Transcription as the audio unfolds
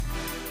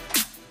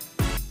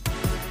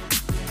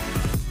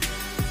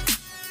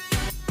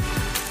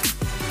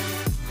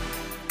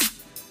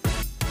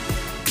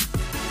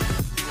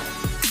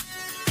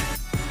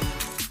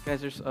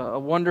guys are a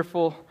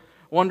wonderful,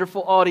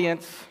 wonderful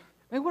audience.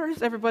 Hey, where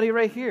is everybody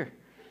right here?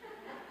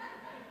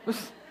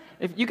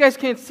 If you guys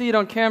can't see it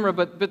on camera,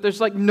 but there's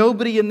like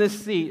nobody in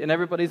this seat, and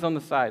everybody's on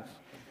the sides.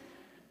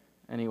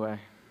 Anyway,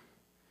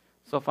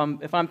 so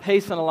if I'm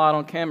pacing a lot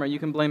on camera, you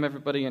can blame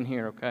everybody in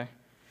here, okay?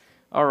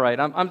 All right,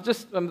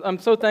 I'm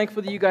so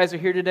thankful that you guys are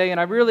here today, and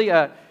I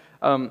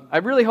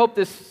really hope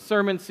this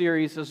sermon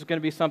series is going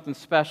to be something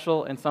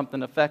special and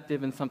something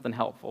effective and something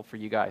helpful for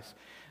you guys.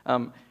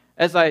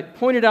 As I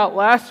pointed out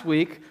last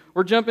week,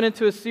 we're jumping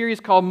into a series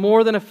called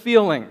More Than a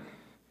Feeling.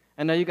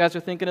 I know you guys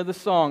are thinking of the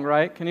song,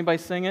 right? Can anybody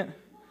sing it?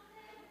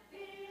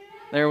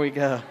 There we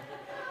go.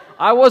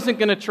 I wasn't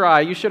going to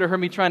try. You should have heard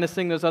me trying to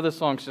sing those other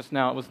songs just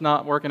now. It was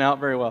not working out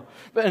very well.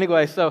 But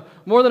anyway, so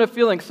More Than a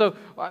Feeling. So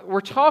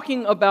we're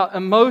talking about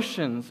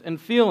emotions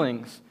and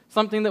feelings,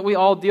 something that we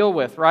all deal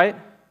with, right?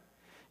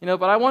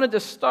 But I wanted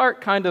to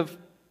start kind of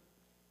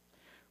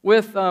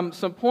with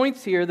some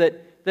points here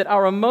that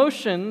our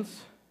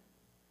emotions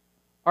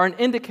are an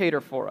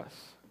indicator for us.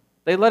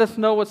 They let us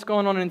know what's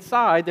going on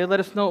inside. They let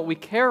us know what we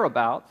care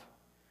about.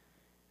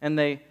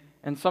 And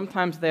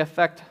sometimes they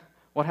affect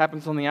what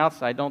happens on the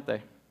outside, don't they?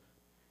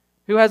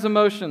 Who has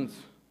emotions?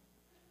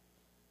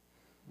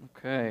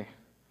 Okay,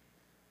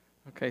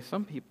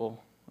 some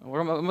people. I'm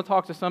going to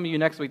talk to some of you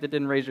next week that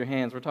didn't raise your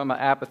hands. We're talking about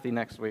apathy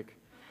next week.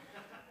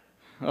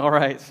 All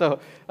right,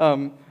 so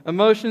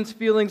emotions,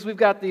 feelings, we've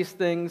got these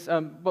things.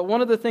 But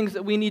one of the things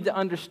that we need to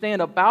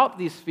understand about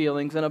these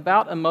feelings and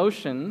about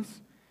emotions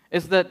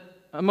is that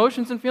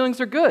emotions and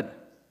feelings are good.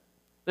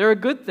 They're a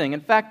good thing.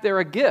 In fact, they're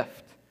a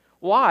gift.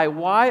 Why?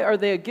 Why are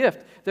they a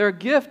gift? They're a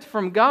gift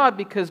from God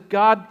because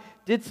God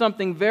did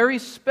something very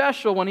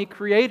special when He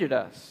created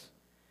us.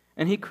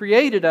 And He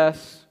created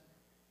us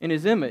in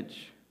His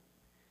image.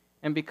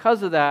 And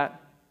because of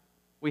that,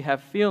 we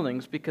have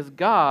feelings because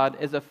God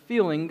is a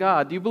feeling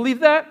God. Do you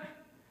believe that?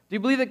 Do you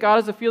believe that God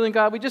is a feeling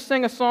God? We just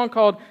sang a song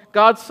called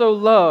God So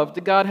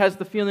Loved. God has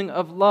the feeling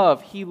of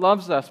love. He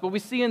loves us. But we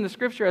see in the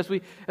Scripture as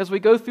we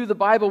go through the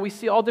Bible, we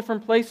see all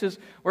different places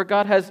where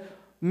God has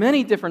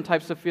many different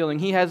types of feeling.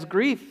 He has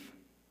grief,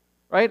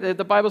 right?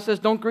 The Bible says,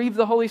 don't grieve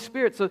the Holy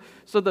Spirit.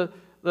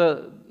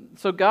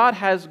 So God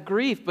has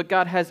grief, but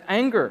God has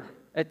anger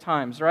at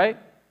times, right?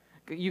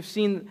 You've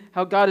seen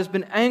how God has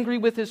been angry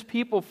with His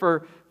people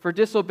for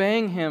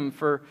disobeying Him,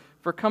 for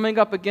coming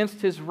up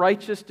against His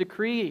righteous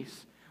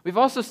decrees. We've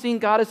also seen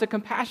God as a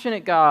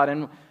compassionate God,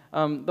 and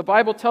the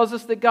Bible tells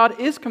us that God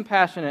is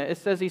compassionate. It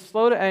says He's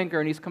slow to anger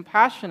and He's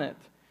compassionate.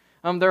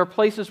 There are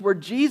places where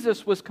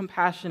Jesus was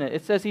compassionate.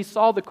 It says He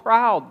saw the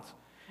crowds,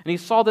 and He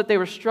saw that they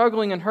were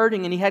struggling and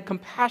hurting, and He had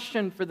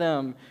compassion for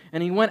them,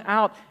 and He went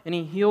out and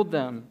He healed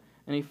them,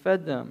 and He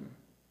fed them.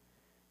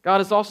 God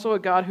is also a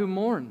God who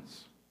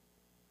mourns.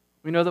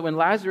 We know that when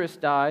Lazarus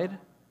died,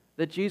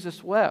 that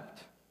Jesus wept.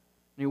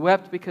 And He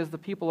wept because the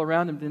people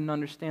around Him didn't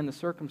understand the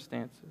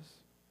circumstances.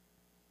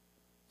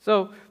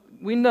 So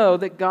we know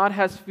that God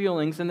has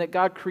feelings and that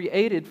God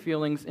created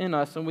feelings in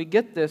us. And we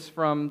get this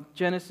from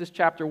Genesis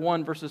chapter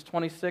 1, verses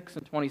 26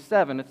 and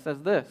 27. It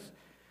says this.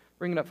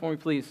 Bring it up for me,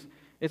 please.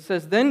 It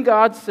says, Then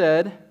God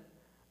said,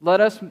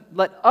 let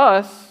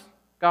us,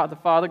 God the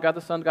Father, God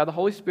the Son, God the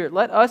Holy Spirit,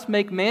 let us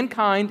make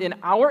mankind in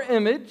our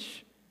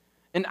image,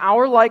 in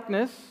our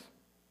likeness.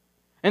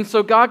 And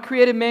so God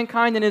created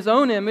mankind in His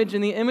own image.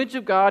 In the image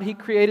of God, He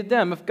created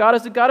them. If God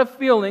is a God of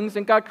feelings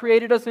and God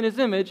created us in His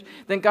image,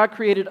 then God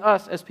created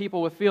us as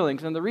people with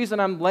feelings. And the reason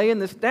I'm laying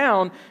this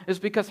down is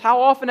because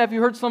how often have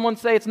you heard someone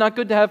say it's not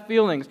good to have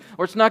feelings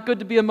or it's not good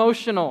to be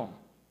emotional?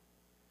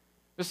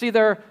 You see,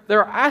 there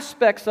are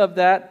aspects of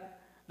that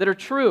are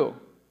true.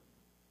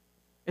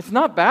 It's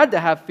not bad to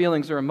have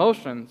feelings or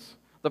emotions.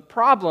 The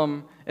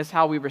problem is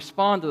how we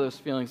respond to those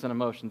feelings and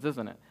emotions,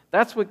 isn't it?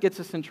 That's what gets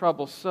us in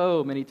trouble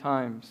so many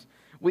times.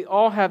 We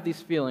all have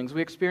these feelings.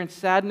 We experience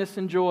sadness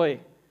and joy.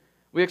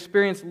 We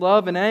experience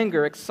love and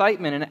anger,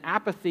 excitement and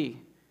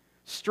apathy,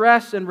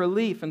 stress and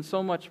relief, and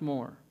so much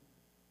more.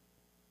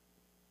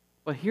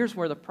 But here's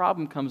where the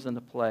problem comes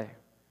into play.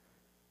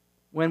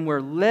 When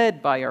we're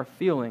led by our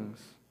feelings,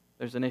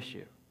 there's an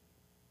issue.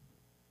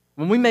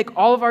 When we make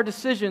all of our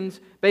decisions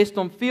based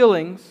on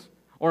feelings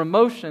or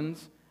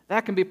emotions,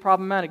 that can be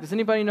problematic. Does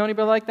anybody know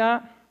anybody like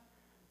that?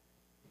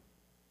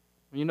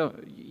 You know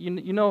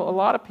a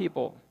lot of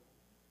people.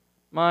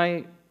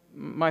 My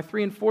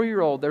 3 and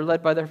 4-year-old, they're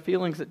led by their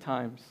feelings at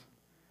times.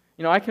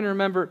 I can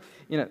remember,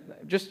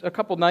 just a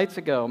couple nights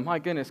ago, my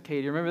goodness,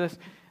 Katie, remember this?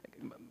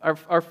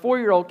 Our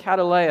 4-year-old,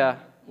 Catalea,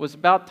 it's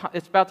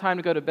about time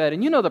to go to bed.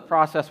 And you know the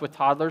process with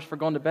toddlers for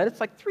going to bed. It's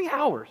like 3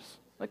 hours.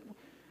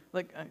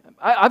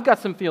 I've got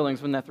some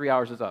feelings when that 3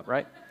 hours is up,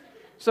 right?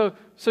 So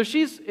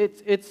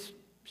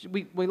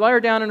we lie her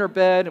down in her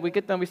bed, and we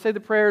get done, we say the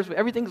prayers,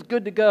 everything's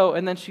good to go,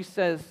 and then she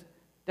says,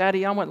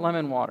 Daddy, I want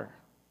lemon water.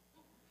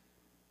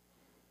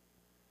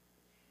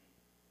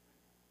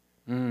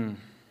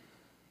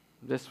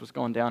 This was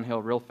going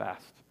downhill real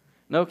fast.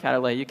 No,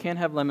 Catalea, you can't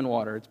have lemon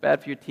water. It's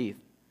bad for your teeth.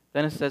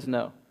 Dennis says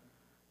no.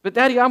 But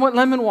Daddy, I want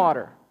lemon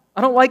water.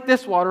 I don't like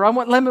this water. I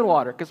want lemon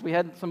water, because we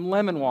had some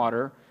lemon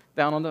water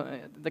down on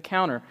the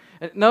counter.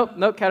 Nope,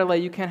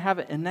 Catalay, you can't have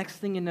it. And next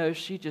thing you know,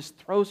 she just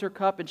throws her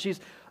cup and she's,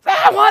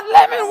 I want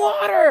lemon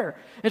water.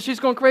 And she's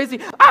going crazy.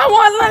 I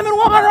want lemon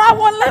water. I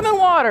want lemon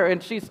water.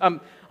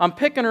 And I'm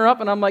picking her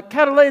up and I'm like,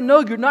 Catalay, no,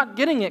 you're not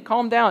getting it.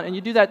 Calm down. And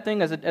you do that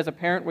thing as a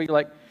parent where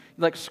you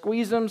like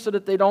squeeze them so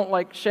that they don't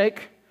like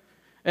shake.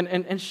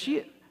 And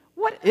she,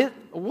 what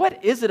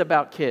is it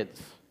about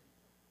kids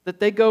that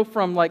they go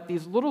from like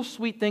these little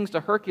sweet things to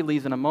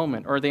Hercules in a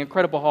moment, or the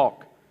Incredible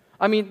Hulk?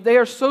 I mean, they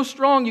are so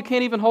strong you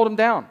can't even hold them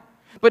down.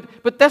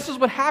 But this is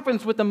what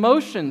happens with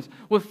emotions,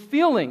 with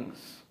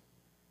feelings.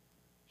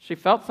 She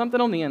felt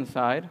something on the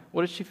inside.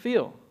 What did she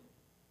feel?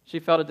 She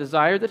felt a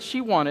desire that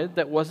she wanted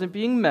that wasn't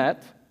being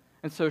met,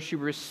 and so she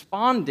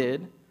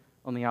responded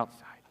on the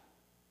outside.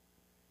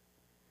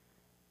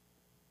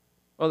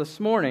 Well,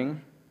 this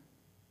morning,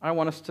 I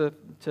want us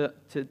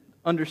to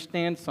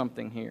understand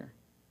something here.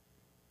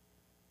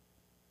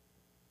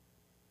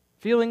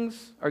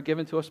 Feelings are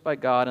given to us by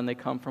God, and they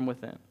come from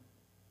within.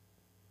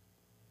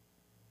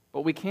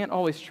 But we can't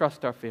always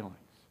trust our feelings.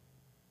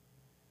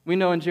 We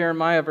know in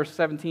Jeremiah verse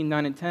 17,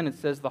 9, and 10, it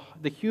says,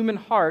 the human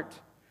heart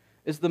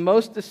is the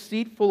most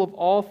deceitful of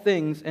all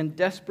things and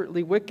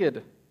desperately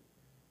wicked.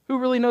 Who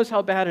really knows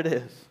how bad it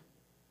is?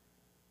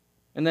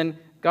 And then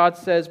God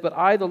says, but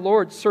I, the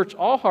Lord, search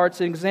all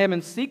hearts and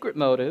examine secret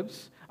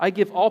motives. I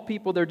give all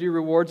people their due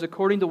rewards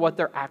according to what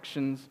their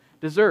actions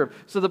deserve.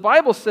 So the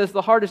Bible says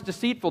the heart is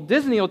deceitful.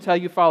 Disney will tell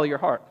you, follow your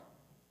heart.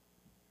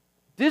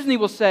 Disney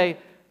will say,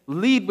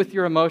 lead with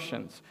your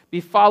emotions.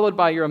 Be followed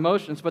by your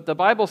emotions. But the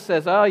Bible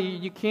says,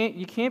 you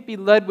can't be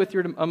led with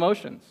your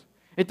emotions.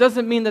 It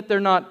doesn't mean that they're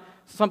not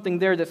something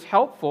there that's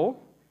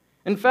helpful.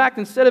 In fact,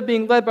 instead of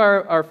being led by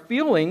our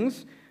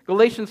feelings,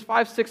 Galatians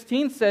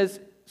 5:16 says,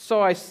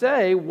 so I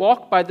say,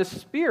 walk by the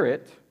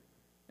Spirit,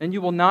 and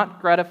you will not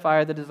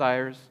gratify the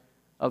desires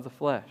of the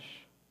flesh.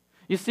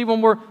 You see,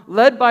 when we're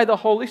led by the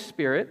Holy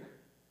Spirit,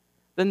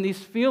 then these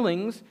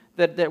feelings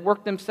that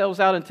work themselves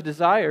out into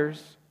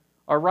desires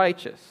are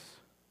righteous.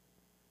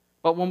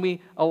 But when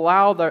we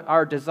allow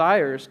our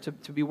desires to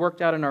be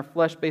worked out in our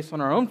flesh based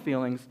on our own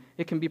feelings,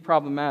 it can be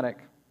problematic.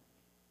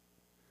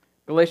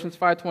 Galatians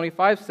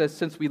 5:25 says,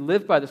 since we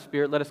live by the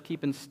Spirit, let us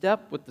keep in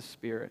step with the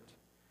Spirit.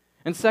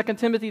 And 2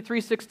 Timothy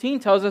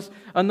 3:16 tells us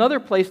another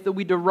place that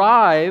we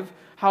derive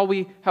how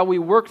we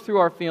work through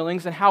our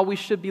feelings and how we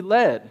should be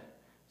led.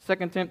 2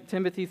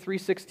 Timothy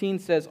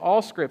 3:16 says,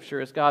 all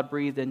Scripture is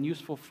God-breathed and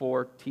useful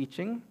for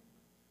teaching,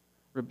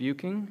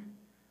 rebuking,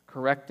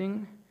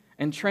 correcting,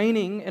 and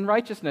training in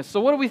righteousness.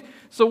 So what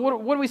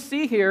do we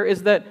see here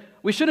is that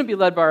we shouldn't be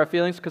led by our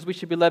feelings because we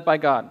should be led by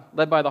God,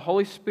 led by the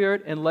Holy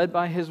Spirit, and led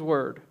by His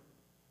Word.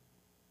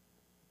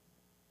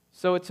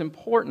 So it's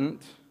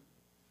important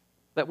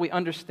that we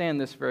understand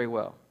this very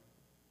well.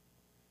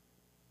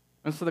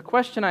 And so the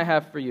question I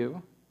have for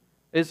you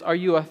is, are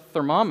you a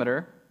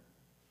thermometer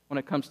when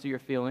it comes to your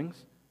feelings?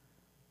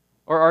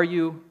 Or are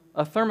you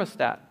a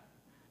thermostat?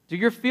 Do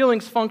your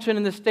feelings function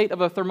in the state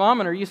of a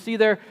thermometer? You see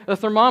there, a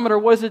thermometer,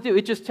 what does it do?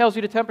 It just tells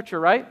you the temperature,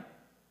 right?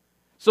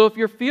 So if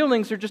your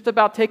feelings are just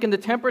about taking the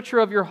temperature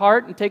of your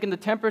heart and taking the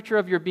temperature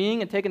of your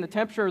being and taking the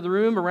temperature of the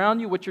room around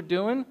you, what you're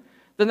doing,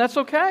 then that's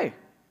okay.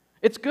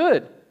 It's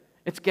good.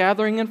 It's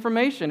gathering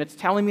information. It's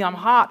telling me I'm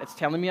hot. It's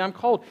telling me I'm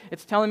cold.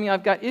 It's telling me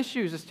I've got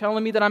issues. It's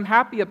telling me that I'm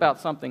happy about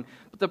something.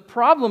 But the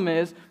problem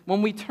is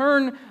when we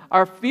turn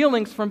our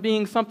feelings from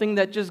being something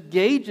that just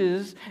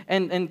gauges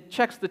and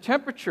checks the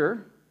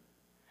temperature,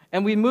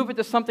 and we move it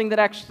to something that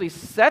actually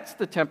sets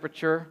the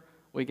temperature,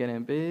 we get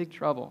in big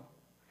trouble.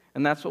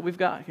 And that's what we've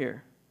got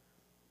here.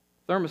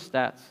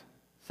 Thermostats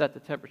set the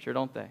temperature,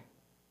 don't they?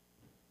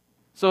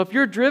 So if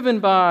you're driven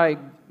by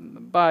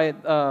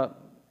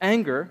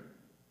anger,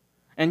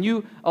 and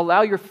you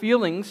allow your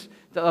feelings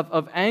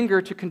of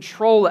anger to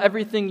control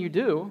everything you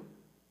do,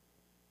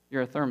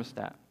 you're a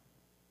thermostat.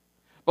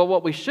 But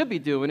what we should be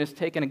doing is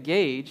taking a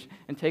gauge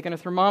and taking a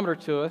thermometer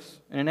to us.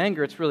 And in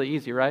anger, it's really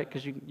easy, right?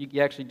 Because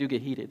you actually do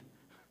get heated.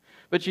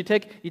 But you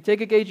take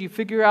a gauge, you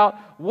figure out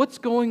what's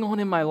going on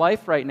in my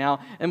life right now.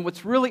 And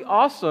what's really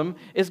awesome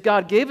is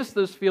God gave us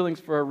those feelings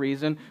for a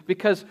reason,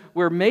 because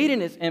we're made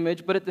in His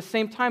image, but at the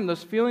same time,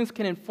 those feelings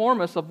can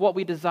inform us of what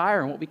we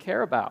desire and what we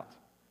care about.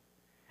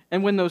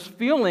 And when those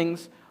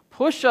feelings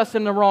push us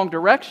in the wrong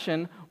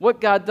direction,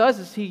 what God does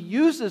is He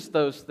uses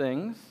those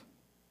things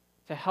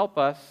to help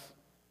us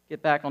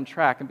get back on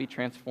track and be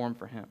transformed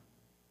for Him.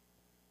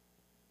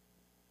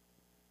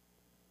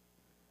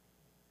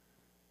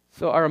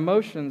 So our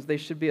emotions, they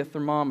should be a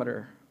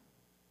thermometer,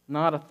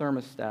 not a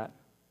thermostat.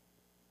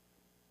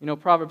 You know,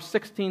 Proverbs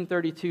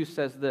 16:32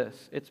 says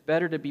this, it's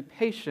better to be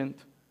patient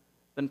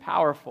than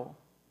powerful.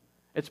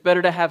 It's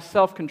better to have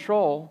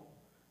self-control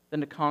than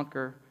to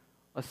conquer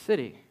a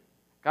city.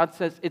 God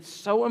says it's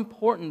so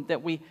important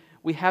that we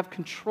have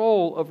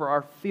control over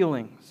our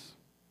feelings.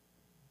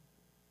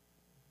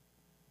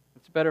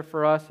 It's better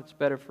for us, it's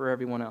better for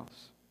everyone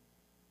else.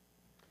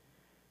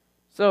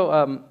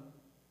 So,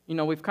 you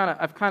know, I've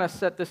kind of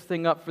set this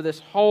thing up for this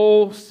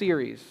whole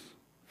series,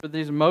 for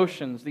these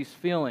emotions, these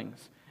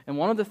feelings. And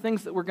one of the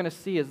things that we're going to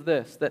see is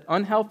this, that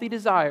unhealthy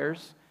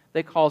desires,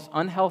 they cause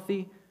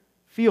unhealthy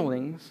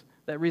feelings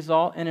that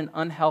result in an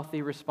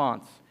unhealthy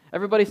response.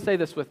 Everybody say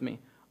this with me.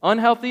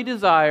 Unhealthy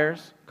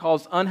desires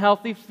cause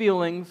unhealthy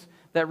feelings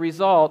that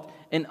result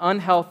in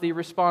unhealthy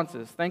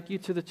responses. Thank you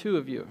to the two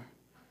of you.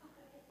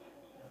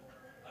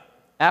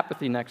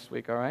 Apathy next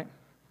week, all right?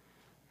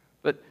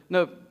 But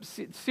no,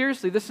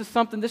 seriously, this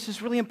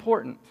is really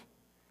important.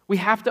 We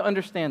have to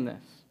understand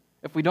this.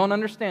 If we don't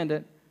understand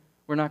it,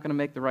 we're not going to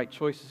make the right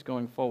choices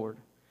going forward.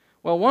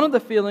 Well, one of the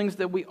feelings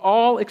that we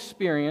all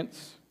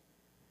experience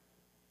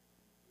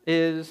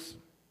is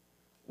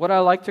what I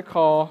like to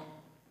call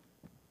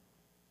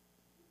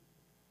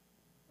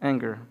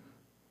anger.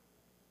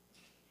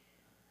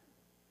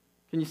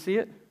 Can you see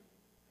it?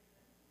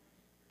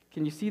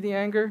 Can you see the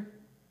anger?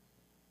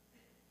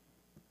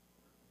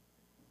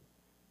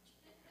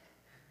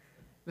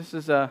 This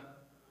is a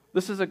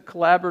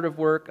collaborative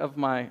work of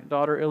my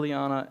daughter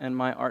Ileana and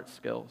my art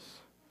skills.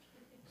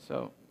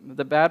 So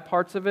the bad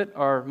parts of it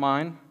are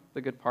mine,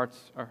 the good parts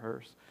are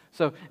hers.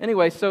 So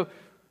anyway,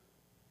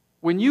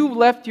 when you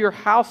left your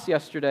house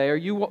yesterday, or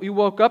you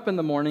woke up in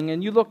the morning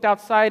and you looked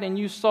outside and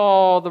you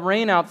saw the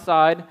rain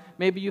outside,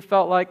 maybe you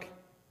felt like,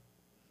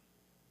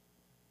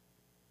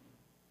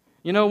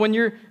 when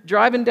you're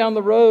driving down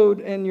the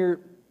road and you're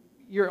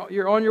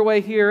on your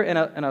way here in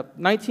a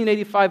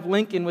 1985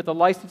 Lincoln with a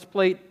license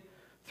plate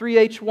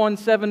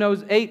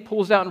 3H1708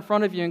 pulls out in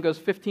front of you and goes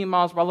 15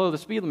 miles below the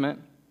speed limit.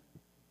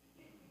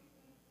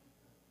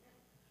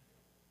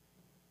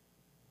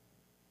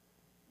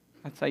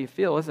 That's how you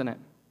feel, isn't it?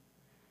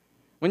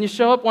 When you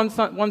show up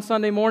one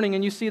Sunday morning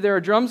and you see there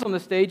are drums on the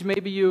stage,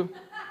 maybe you...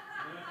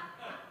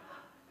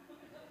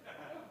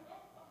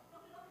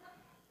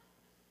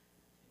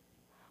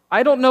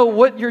 I don't know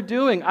what you're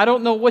doing. I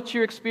don't know what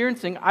you're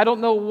experiencing. I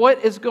don't know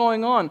what is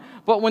going on.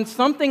 But when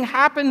something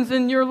happens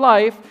in your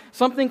life,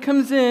 something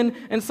comes in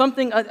and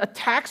something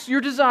attacks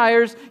your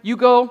desires, you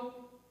go,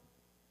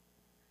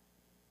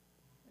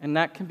 and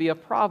that can be a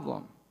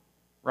problem,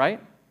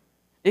 right?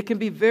 It can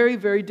be very,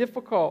 very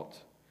difficult.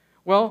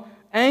 Well,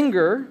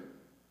 anger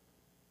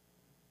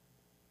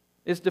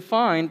is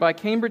defined by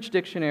Cambridge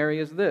Dictionary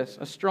as this: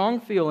 a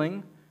strong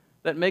feeling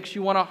that makes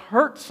you want to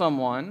hurt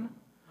someone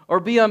or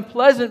be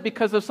unpleasant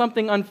because of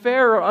something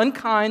unfair or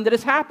unkind that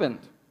has happened.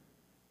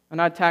 And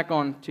I tack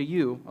on to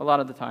you a lot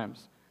of the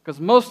times, because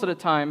most of the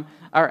time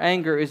our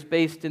anger is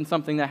based in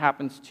something that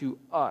happens to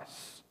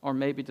us or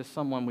maybe to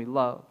someone we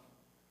love.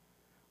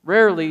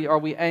 Rarely are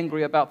we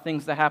angry about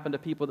things that happen to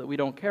people that we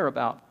don't care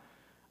about.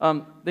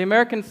 The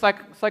American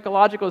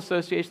Psychological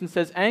Association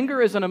says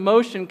anger is an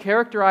emotion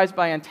characterized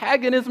by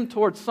antagonism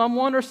towards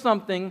someone or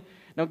something,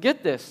 now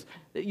get this,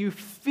 that you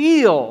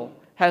feel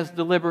has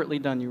deliberately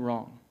done you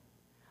wrong.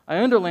 I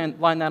underline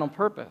that on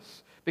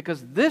purpose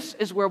because this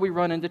is where we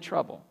run into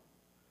trouble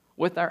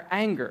with our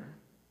anger.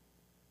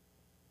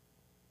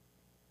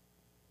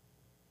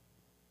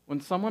 When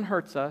someone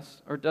hurts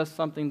us or does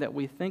something that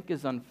we think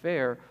is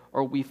unfair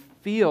or we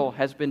feel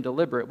has been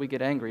deliberate, we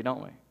get angry,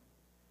 don't we?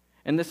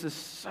 And this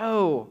is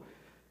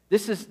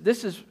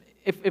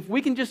if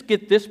we can just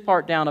get this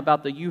part down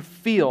about the you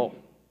feel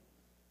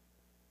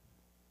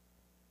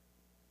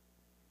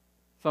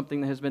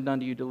something that has been done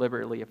to you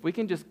deliberately, if we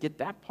can just get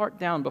that part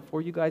down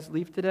before you guys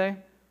leave today,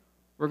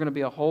 we're going to be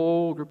a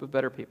whole group of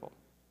better people.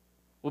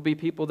 We'll be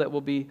people that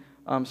will be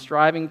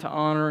striving to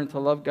honor and to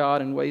love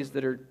God in ways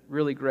that are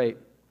really great.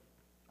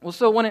 Well,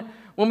 so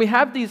when we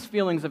have these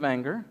feelings of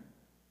anger,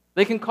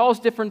 they can cause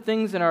different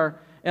things in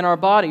our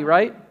body,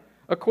 right?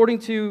 According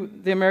to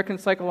the American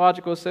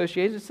Psychological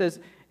Association, it says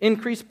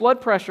increased blood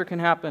pressure can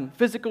happen.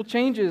 Physical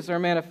changes are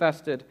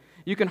manifested.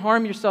 You can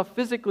harm yourself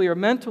physically or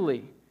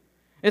mentally.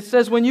 It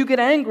says when you get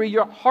angry,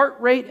 your heart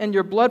rate and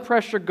your blood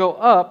pressure go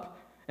up,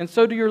 and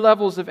so do your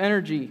levels of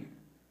energy,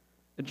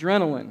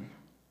 adrenaline,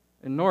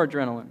 and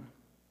noradrenaline.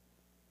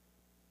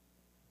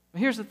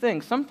 But here's the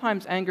thing.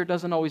 Sometimes anger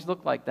doesn't always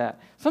look like that.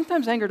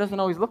 Sometimes anger doesn't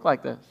always look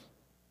like this.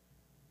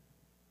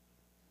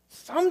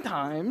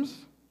 Sometimes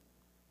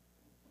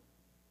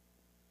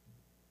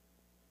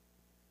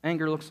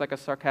anger looks like a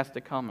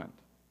sarcastic comment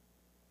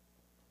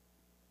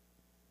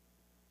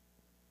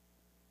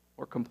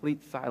or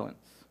complete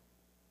silence.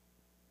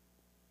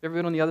 Ever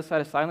been on the other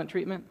side of silent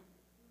treatment?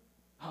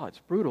 Oh, it's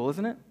brutal,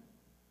 isn't it?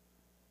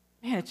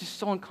 Man, it's just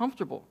so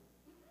uncomfortable.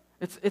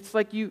 It's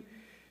like you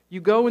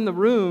go in the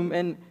room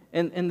and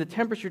the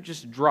temperature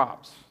just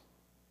drops.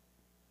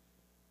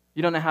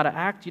 You don't know how to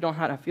act. You don't know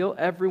how to feel.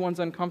 Everyone's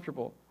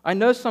uncomfortable. I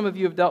know some of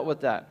you have dealt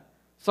with that.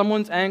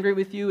 Someone's angry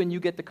with you and you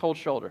get the cold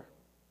shoulder.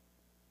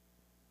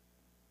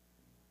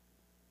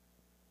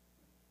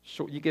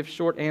 You give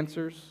short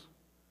answers.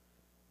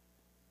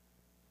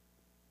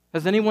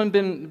 Has anyone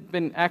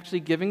been actually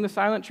giving the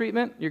silent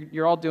treatment?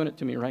 You're all doing it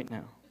to me right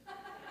now.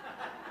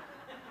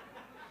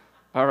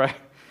 All right.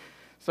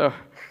 So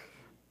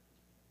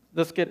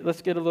let's get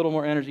a little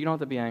more energy. You don't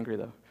have to be angry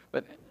though.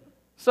 But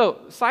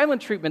so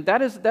silent treatment,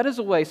 that is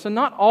a way. So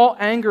not all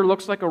anger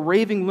looks like a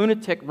raving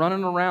lunatic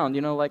running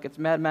around, like it's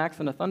Mad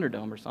Max in a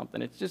Thunderdome or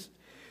something. It's just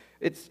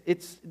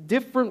It's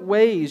different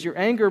ways. Your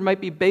anger might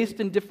be based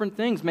in different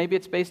things. Maybe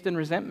it's based in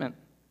resentment.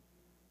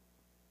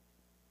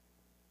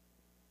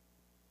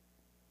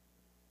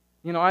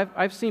 You know,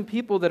 I've seen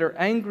people that are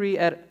angry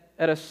at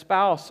a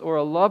spouse or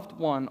a loved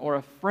one or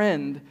a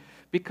friend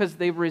because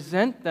they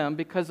resent them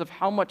because of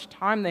how much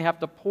time they have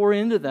to pour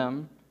into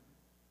them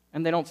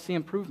and they don't see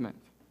improvement.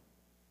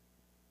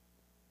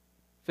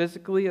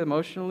 Physically,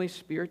 emotionally,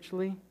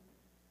 spiritually.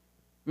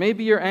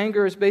 Maybe your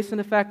anger is based on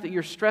the fact that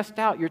you're stressed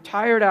out, you're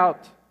tired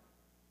out,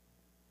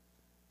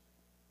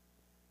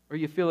 or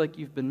you feel like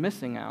you've been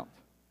missing out.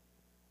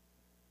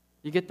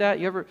 You get that?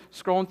 You ever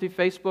scrolling through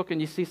Facebook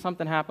and you see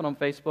something happen on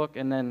Facebook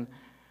and then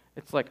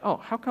it's like, oh,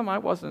 how come I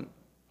wasn't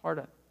part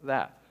of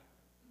that?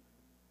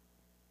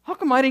 How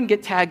come I didn't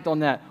get tagged on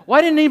that?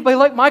 Why didn't anybody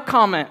like my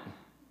comment?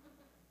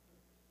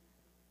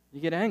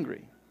 You get angry.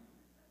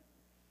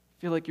 You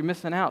feel like you're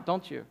missing out,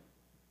 don't you?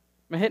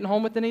 Am I hitting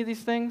home with any of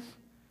these things?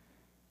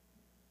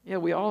 Yeah,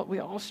 we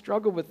all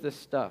struggle with this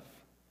stuff.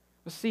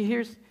 But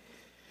see,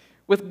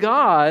 with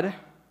God,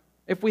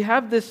 if we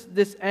have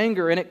this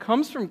anger and it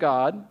comes from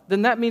God,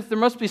 then that means there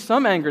must be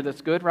some anger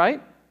that's good,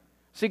 right?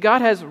 See,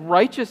 God has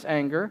righteous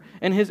anger,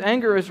 and His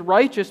anger is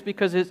righteous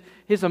because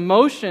His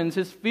emotions,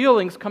 His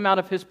feelings come out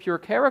of His pure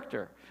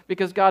character,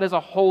 because God is a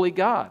holy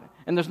God,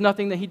 and there's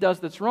nothing that He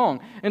does that's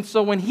wrong. And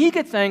so when He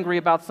gets angry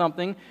about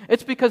something,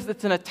 it's because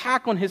it's an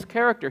attack on His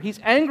character. He's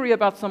angry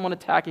about someone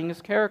attacking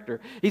His character.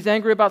 He's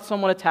angry about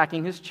someone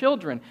attacking His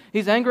children.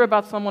 He's angry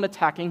about someone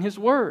attacking His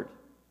word.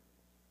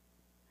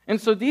 And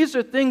so these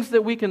are things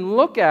that we can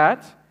look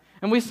at,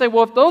 and we say,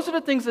 well, if those are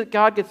the things that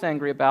God gets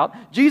angry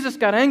about, Jesus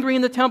got angry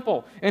in the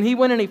temple, and He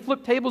went and He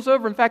flipped tables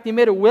over. In fact, He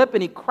made a whip,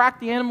 and He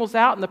cracked the animals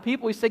out, and the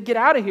people, He said, get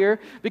out of here,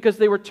 because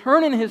they were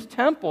turning His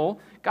temple,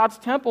 God's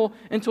temple,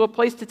 into a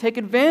place to take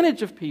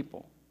advantage of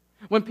people,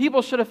 when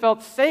people should have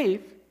felt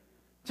safe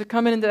to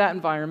come into that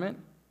environment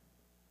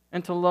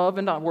and to love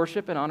and not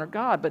worship and honor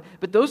God.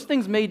 But those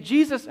things made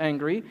Jesus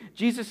angry.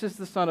 Jesus is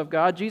the Son of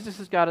God. Jesus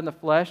is God in the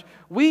flesh.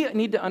 We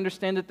need to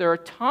understand that there are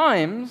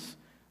times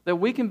that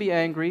we can be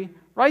angry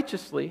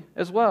righteously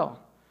as well.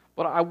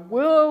 But I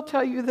will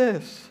tell you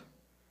this.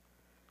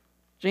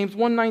 James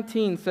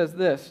 1:19 says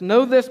this,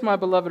 know this, my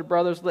beloved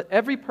brothers, let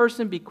every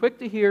person be quick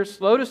to hear,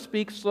 slow to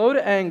speak, slow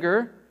to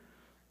anger,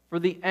 for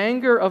the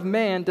anger of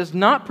man does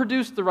not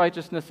produce the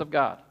righteousness of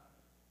God.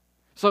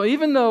 So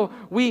even though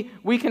we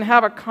can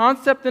have a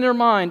concept in our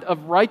mind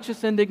of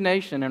righteous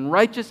indignation and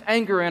righteous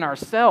anger in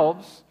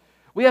ourselves,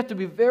 we have to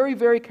be very,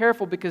 very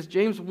careful, because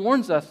James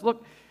warns us,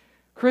 look,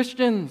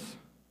 Christians,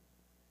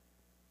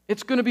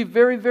 it's going to be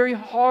very, very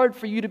hard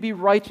for you to be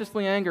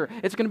righteously angry.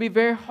 It's going to be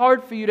very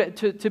hard for you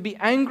to be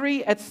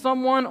angry at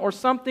someone or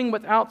something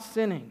without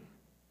sinning.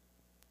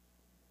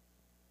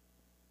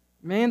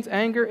 Man's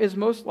anger is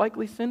most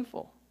likely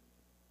sinful.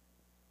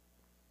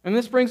 And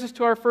this brings us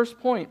to our first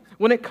point.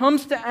 When it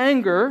comes to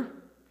anger,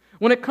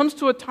 when it comes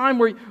to a time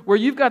where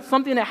you've got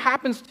something that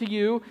happens to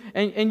you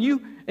and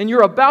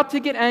you're about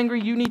to get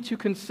angry, you need to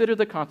consider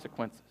the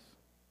consequences.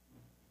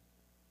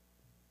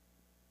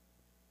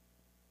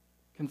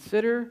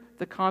 Consider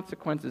the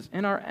consequences.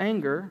 In our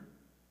anger,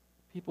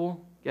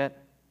 people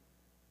get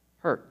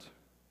hurt.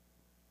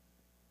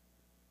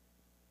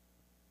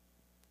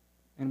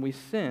 And we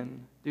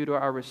sin due to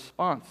our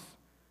response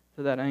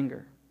to that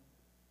anger.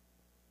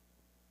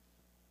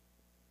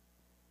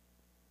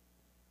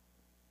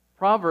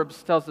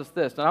 Proverbs tells us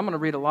this, and I'm going to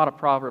read a lot of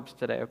Proverbs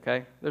today,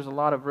 okay? There's a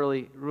lot of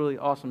really, really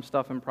awesome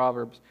stuff in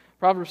Proverbs.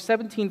 Proverbs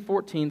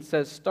 17:14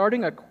 says,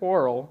 starting a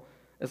quarrel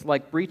is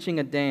like breaching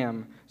a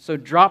dam, so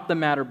drop the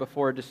matter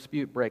before a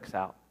dispute breaks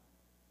out.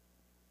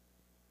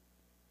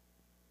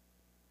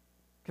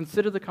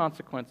 Consider the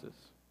consequences.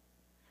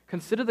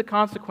 Consider the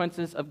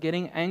consequences of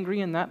getting angry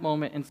in that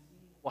moment and see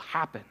what will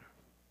happen.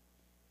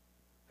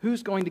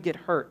 Who's going to get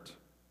hurt?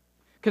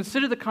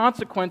 Consider the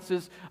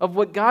consequences of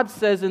what God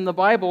says in the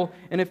Bible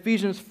in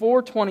Ephesians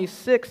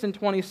 4:26 and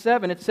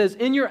 27. It says,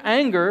 in your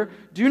anger,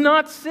 do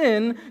not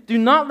sin, do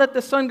not let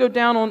the sun go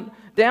down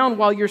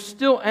while you're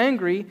still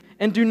angry,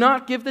 and do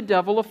not give the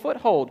devil a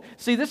foothold.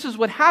 See, this is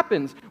what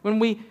happens when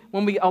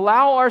we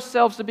allow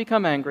ourselves to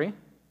become angry.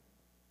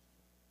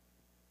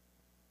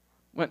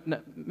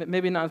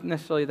 Maybe not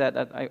necessarily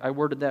that. I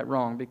worded that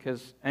wrong,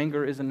 because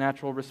anger is a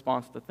natural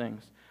response to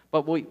things.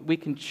 But we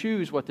can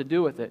choose what to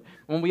do with it.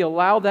 When we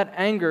allow that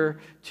anger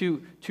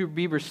to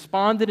be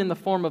responded in the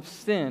form of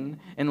sin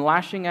and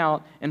lashing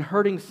out and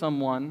hurting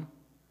someone,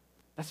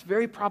 that's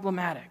very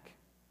problematic.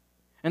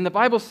 And the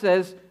Bible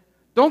says,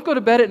 don't go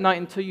to bed at night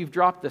until you've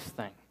dropped this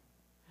thing.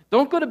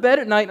 Don't go to bed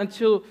at night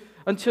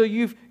until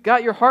you've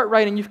got your heart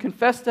right and you've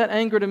confessed that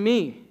anger to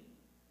me.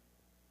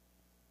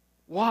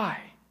 Why?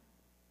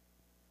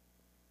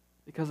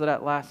 Because of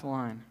that last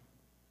line.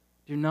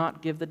 Do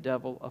not give the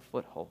devil a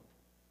foothold.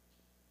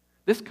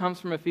 This comes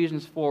from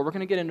Ephesians 4. We're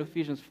going to get into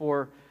Ephesians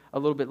 4 a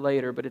little bit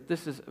later, but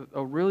this is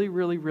a really,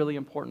 really, really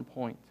important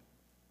point.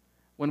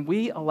 When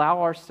we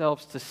allow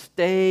ourselves to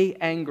stay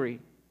angry,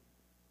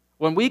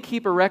 when we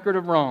keep a record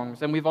of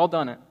wrongs, and we've all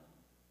done it,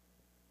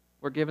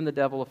 we're giving the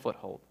devil a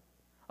foothold.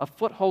 A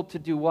foothold to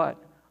do what?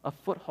 a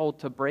foothold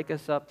to break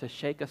us up, to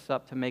shake us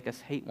up, to make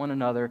us hate one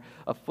another,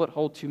 a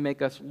foothold to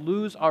make us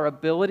lose our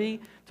ability,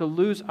 to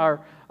lose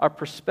our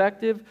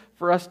perspective,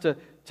 for us to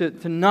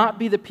not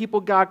be the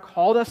people God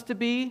called us to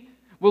be.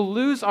 We'll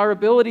lose our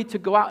ability to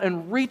go out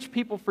and reach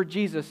people for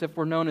Jesus if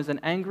we're known as an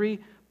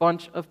angry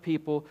bunch of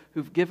people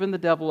who've given the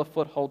devil a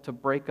foothold to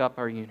break up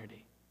our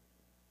unity.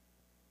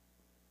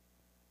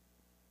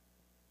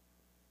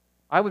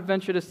 I would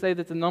venture to say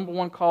that the number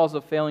one cause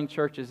of failing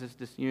churches is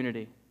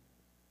disunity,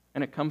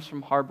 and it comes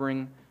from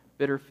harboring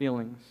bitter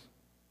feelings.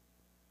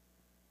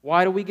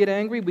 Why do we get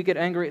angry? We get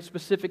angry at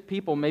specific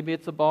people. Maybe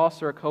it's a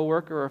boss or a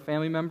coworker or a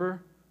family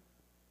member.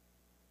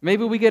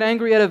 Maybe we get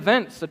angry at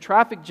events, a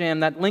traffic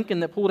jam, that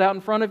Lincoln that pulled out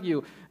in front of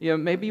you.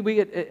 Maybe we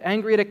get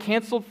angry at a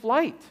canceled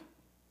flight.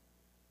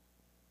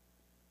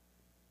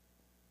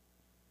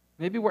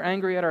 Maybe we're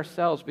angry at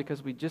ourselves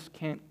because we just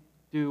can't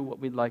do what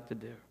we'd like to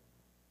do.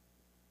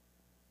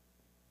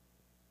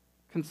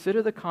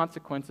 Consider the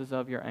consequences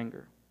of your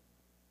anger.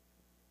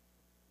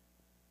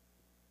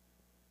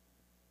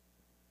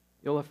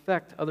 You'll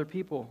affect other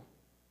people.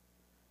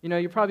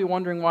 You're probably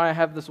wondering why I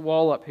have this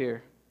wall up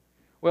here.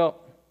 Well,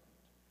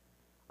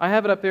 I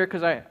have it up there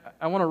because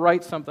I want to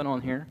write something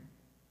on here.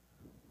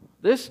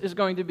 This is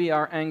going to be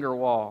our anger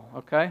wall,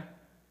 okay?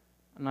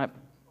 And I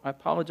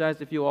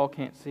apologize if you all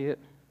can't see it.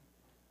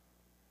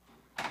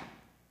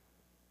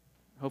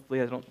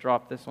 Hopefully I don't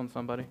drop this on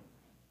somebody.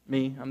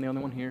 Me, I'm the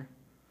only one here.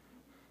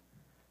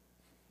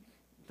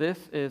 This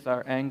is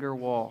our anger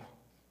wall.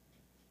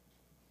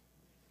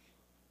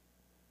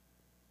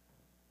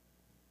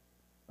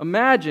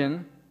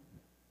 Imagine,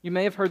 you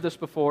may have heard this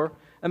before,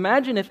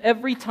 imagine if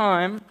every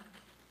time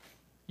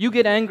you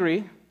get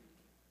angry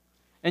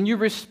and you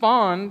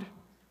respond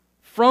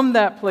from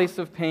that place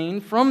of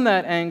pain, from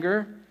that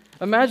anger,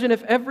 imagine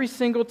if every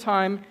single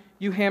time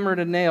you hammered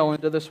a nail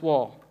into this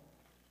wall.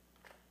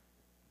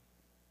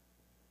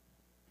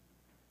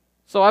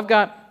 So I've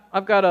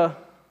got a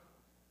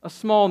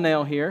small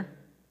nail here.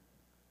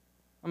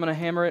 I'm going to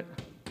hammer it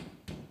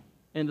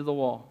into the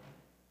wall.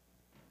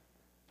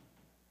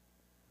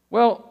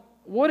 Well,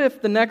 what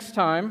if the next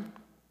time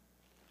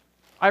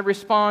I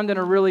respond in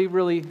a really,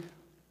 really,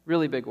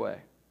 really big way?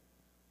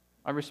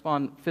 I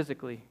respond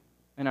physically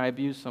and I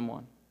abuse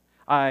someone.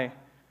 I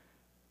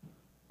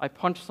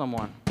punch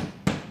someone.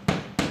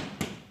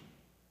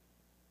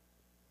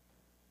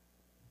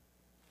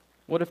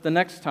 What if the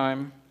next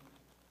time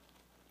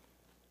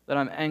that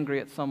I'm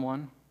angry at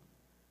someone,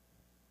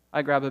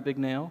 I grab a big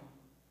nail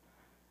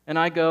and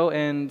I go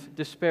and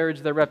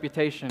disparage their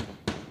reputation?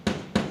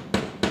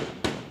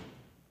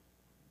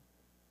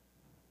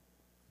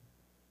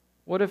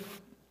 What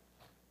if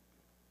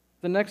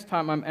the next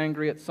time I'm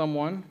angry at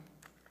someone,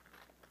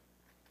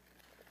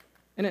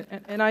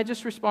 and I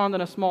just respond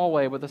in a small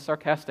way with a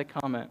sarcastic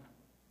comment?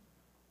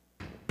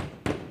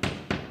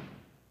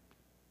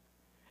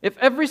 If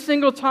every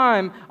single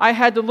time I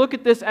had to look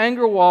at this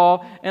anger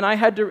wall and I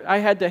had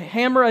to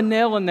hammer a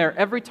nail in there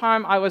every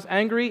time I was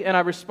angry and I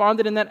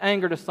responded in that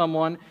anger to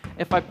someone,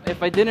 if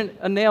I didn't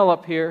a nail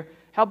up here,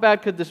 how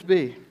bad could this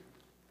be?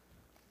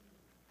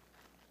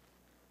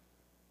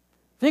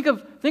 Think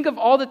of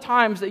all the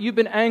times that you've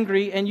been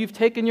angry and you've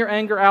taken your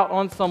anger out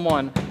on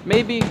someone.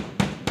 Maybe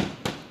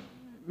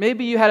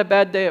you had a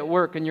bad day at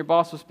work and your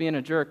boss was being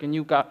a jerk and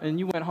you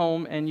went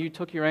home and you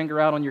took your anger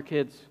out on your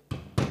kids.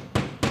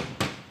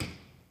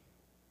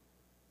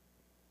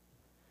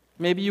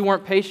 Maybe you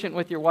weren't patient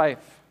with your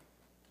wife.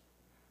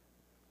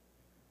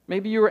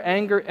 Maybe you were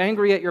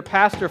angry at your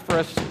pastor for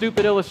a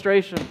stupid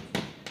illustration.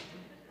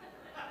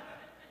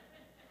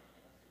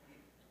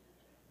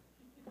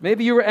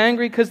 Maybe you were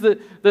angry because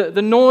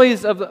the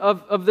noise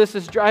of this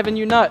is driving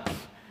you nuts.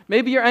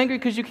 Maybe you're angry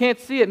because you can't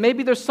see it.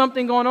 Maybe there's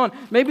something going on.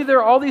 Maybe there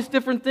are all these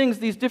different things,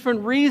 these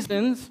different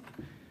reasons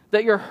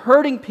that you're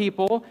hurting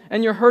people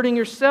and you're hurting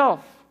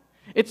yourself.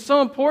 It's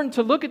so important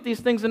to look at these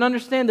things and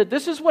understand that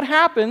this is what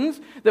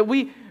happens, that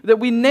we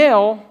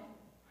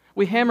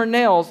hammer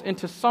nails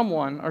into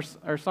someone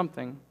or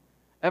something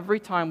every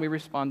time we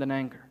respond in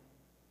anger.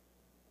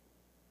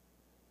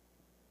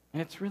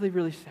 And it's really,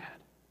 really sad.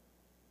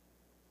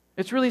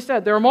 It's really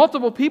sad. There are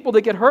multiple people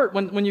that get hurt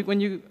when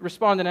you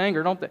respond in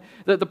anger, don't they?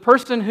 The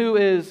person who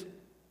is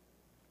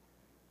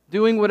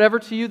doing whatever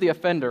to you, the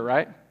offender,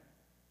 right?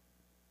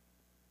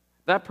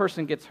 That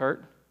person gets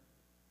hurt.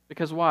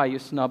 Because why? You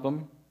snub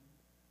them.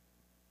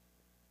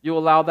 You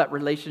allow that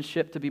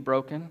relationship to be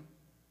broken.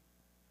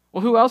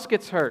 Well, who else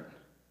gets hurt?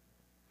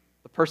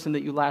 The person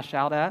that you lash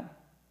out at.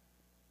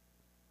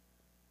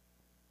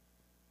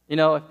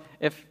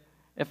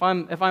 If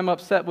I'm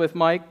upset with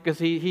Mike because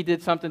he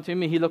did something to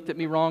me, he looked at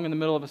me wrong in the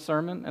middle of a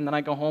sermon, and then I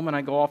go home and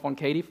I go off on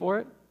Katie for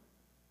it.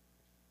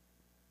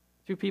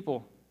 Two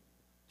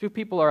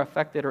people are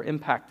affected or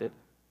impacted.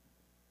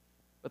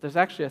 But there's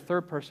actually a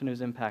third person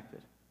who's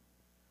impacted.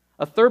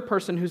 A third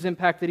person who's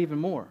impacted even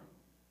more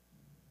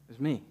is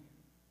me.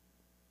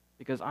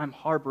 Because I'm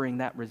harboring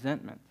that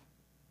resentment.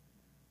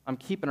 I'm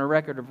keeping a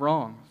record of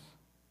wrongs.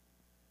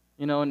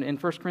 In 1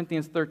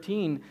 Corinthians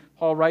 13,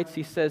 Paul writes,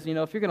 he says,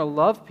 if you're going to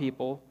love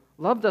people,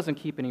 Love doesn't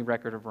keep any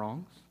record of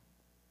wrongs.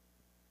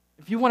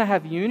 If you want to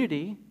have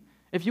unity,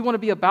 if you want to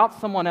be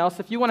about someone else,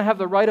 if you want to have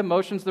the right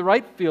emotions, the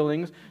right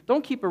feelings,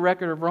 don't keep a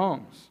record of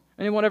wrongs.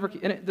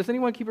 Does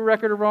anyone keep a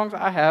record of wrongs?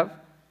 I have.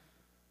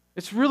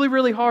 It's really,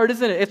 really hard,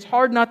 isn't it? It's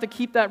hard not to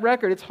keep that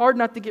record. It's hard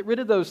not to get rid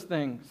of those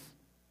things.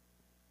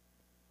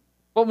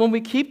 But when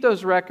we keep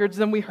those records,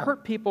 then we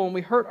hurt people and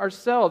we hurt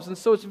ourselves. And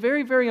so it's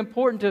very, very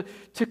important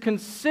to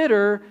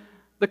consider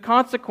the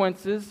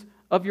consequences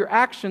of your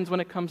actions when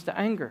it comes to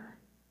anger.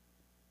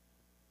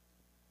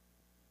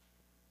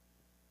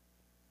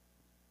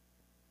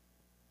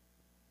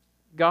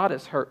 God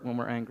is hurt when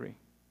we're angry,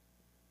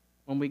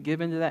 when we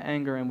give into that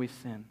anger and we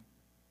sin.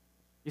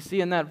 You see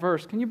in that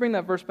verse, can you bring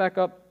that verse back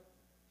up?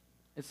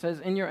 It says,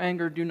 in your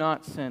anger, do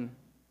not sin.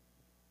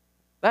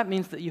 That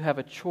means that you have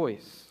a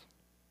choice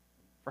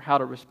for how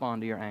to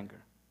respond to your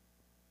anger.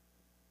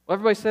 Will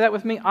everybody say that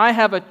with me? I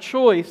have a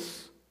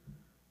choice.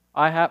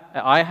 I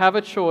have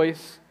a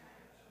choice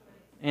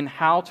in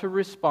how to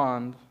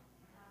respond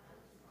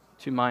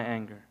to my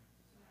anger.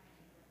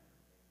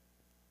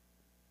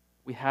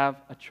 We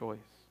have a choice.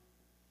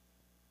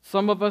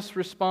 Some of us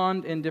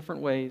respond in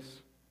different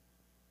ways.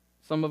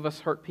 Some of us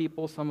hurt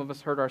people. Some of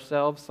us hurt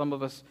ourselves. Some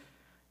of us,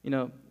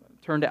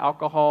 turn to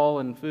alcohol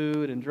and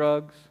food and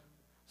drugs.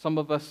 Some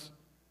of us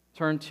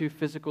turn to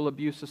physical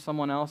abuse of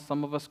someone else.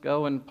 Some of us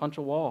go and punch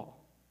a wall.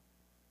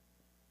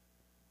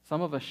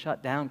 Some of us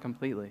shut down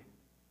completely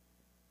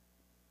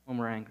when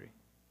we're angry.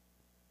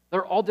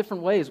 They're all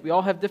different ways. We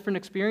all have different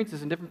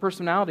experiences and different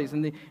personalities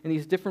and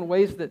these different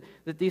ways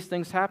that these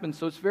things happen.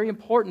 So it's very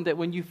important that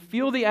when you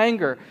feel the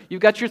anger, you've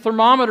got your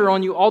thermometer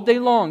on you all day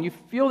long, you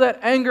feel that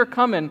anger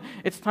coming,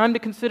 it's time to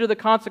consider the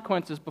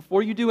consequences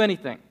before you do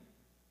anything.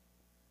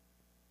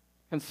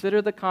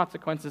 Consider the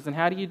consequences. And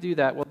how do you do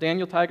that? Well,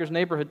 Daniel Tiger's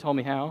Neighborhood told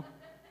me how.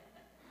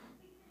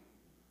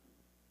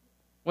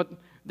 What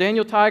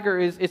Daniel Tiger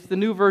is, it's the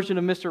new version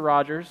of Mr.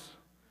 Rogers.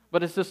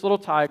 But it's this little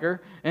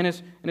tiger, and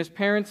his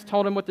parents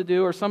told him what to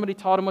do, or somebody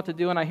taught him what to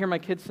do, and I hear my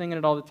kids singing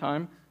it all the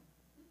time.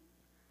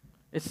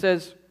 It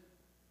says,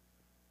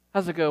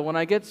 how's it go? When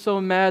I get so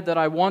mad that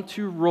I want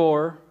to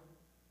roar,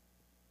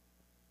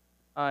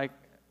 I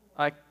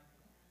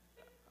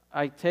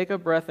take a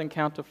breath and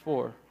count to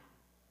 4.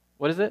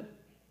 What is it?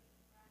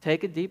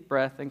 Take a deep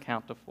breath and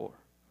count to 4.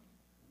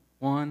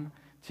 1,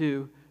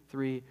 2,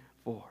 3,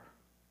 4.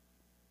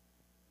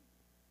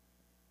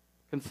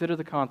 Consider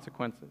the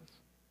consequences.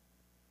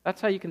 That's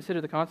how you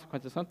consider the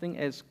consequences, something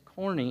as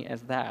corny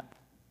as that.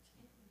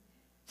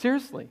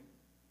 Seriously.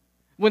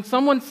 When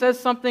someone says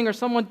something or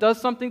someone does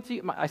something to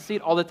you, I see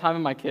it all the time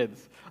in my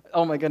kids.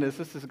 Oh my goodness,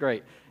 this is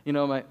great.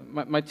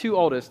 My two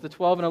oldest, the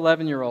 12 and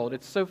 11-year-old,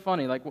 it's so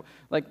funny. Like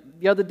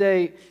the other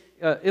day,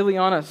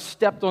 Ileana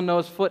stepped on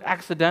Noah's foot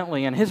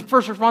accidentally, and his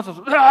first response was,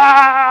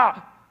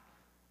 "Ah!"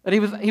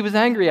 And he was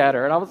angry at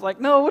her, and I was like,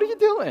 no, what are you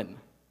doing?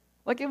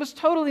 Like, it was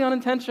totally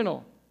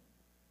unintentional.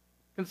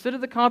 Consider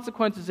the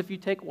consequences if you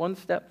take one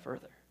step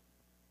further.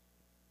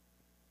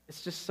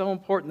 It's just so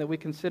important that we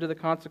consider the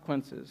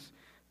consequences.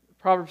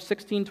 Proverbs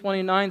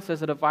 16:29 says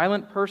that a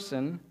violent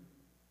person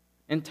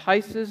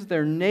entices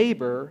their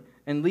neighbor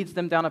and leads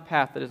them down a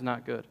path that is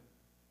not good.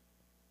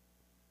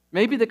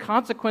 Maybe the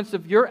consequence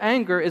of your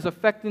anger is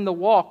affecting the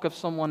walk of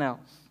someone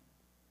else.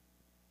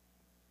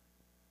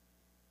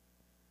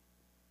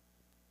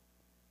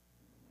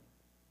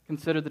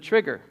 Consider the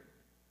trigger.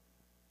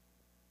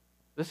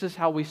 This is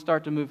how we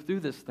start to move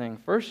through this thing.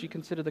 First, you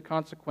consider the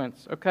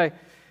consequence. Okay,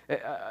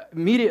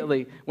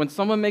 immediately, when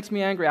someone makes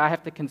me angry, I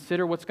have to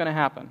consider what's going to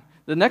happen.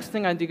 The next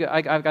thing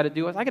I've got to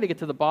do is I got to get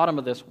to the bottom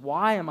of this.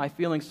 Why am I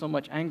feeling so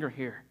much anger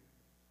here?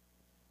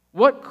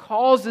 What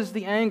causes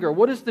the anger?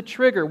 What is the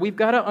trigger? We've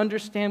got to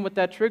understand what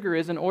that trigger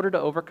is in order to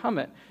overcome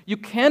it. You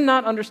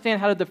cannot understand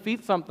how to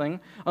defeat something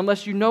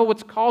unless you know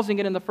what's causing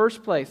it in the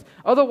first place.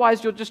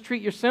 Otherwise, you'll just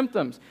treat your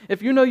symptoms.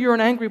 If you know you're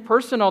an angry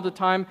person all the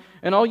time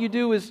and all you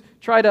do is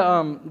try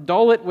to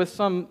dull it with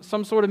some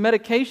sort of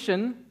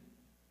medication,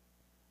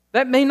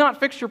 that may not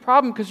fix your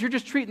problem because you're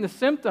just treating the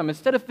symptom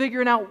instead of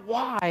figuring out,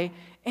 why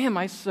am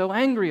I so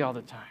angry all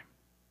the time?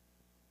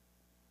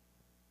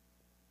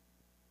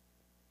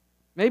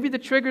 Maybe the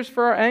triggers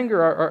for our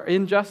anger are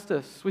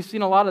injustice. We've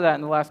seen a lot of that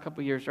in the last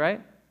couple of years,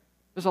 right?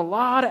 There's a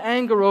lot of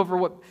anger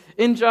over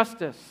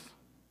injustice.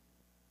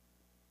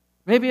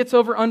 Maybe it's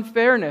over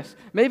unfairness.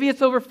 Maybe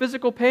it's over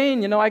physical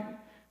pain.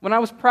 When I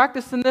was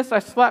practicing this, I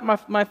slapped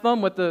my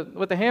thumb with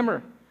the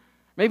hammer.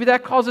 Maybe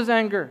that causes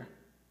anger.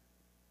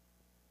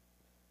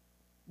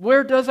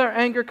 Where does our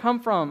anger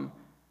come from?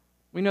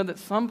 We know that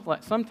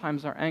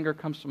sometimes our anger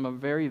comes from a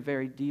very,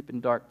 very deep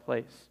and dark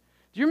place.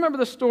 Do you remember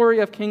the story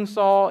of King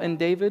Saul and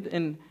David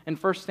in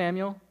 1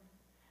 Samuel?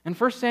 In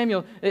 1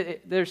 Samuel,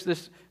 there's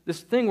this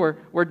thing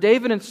where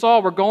David and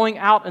Saul were going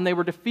out and they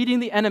were defeating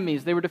the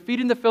enemies. They were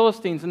defeating the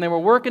Philistines and they were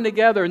working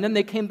together, and then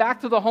they came back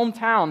to the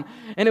hometown,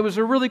 and it was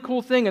a really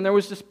cool thing, and there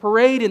was this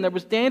parade and there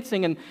was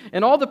dancing,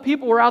 and all the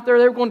people were out there.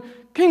 They were going,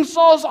 King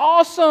Saul's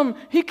awesome.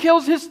 He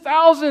kills his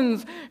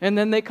thousands. And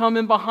then they come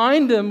in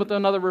behind him with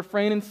another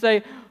refrain and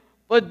say,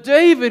 but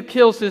David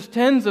kills his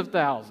tens of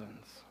thousands.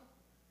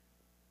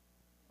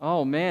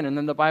 Oh man, and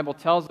then the Bible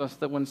tells us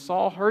that when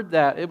Saul heard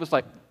that, it was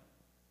like,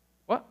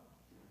 what?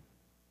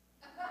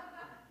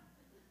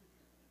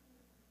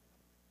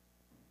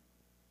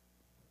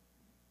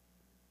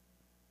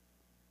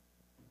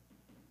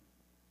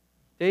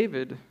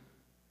 David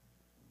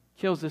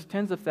kills his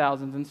tens of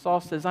thousands, and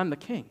Saul says, I'm the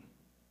king.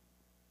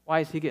 Why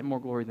is he getting more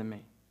glory than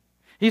me?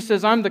 He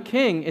says, I'm the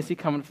king. Is he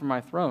coming for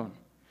my throne?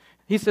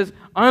 He says,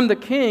 I'm the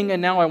king,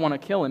 and now I want to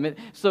kill him.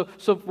 So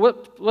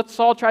what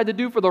Saul tried to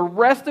do for the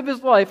rest of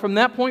his life from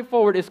that point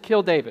forward is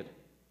kill David.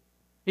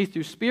 He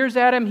threw spears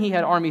at him. He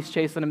had armies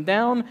chasing him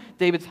down.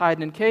 David's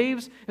hiding in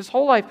caves. His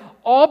whole life,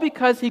 all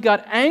because he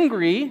got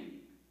angry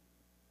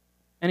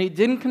and he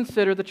didn't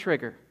consider the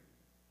trigger.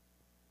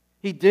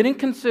 He didn't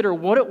consider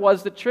what it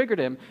was that triggered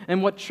him.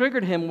 And what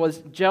triggered him was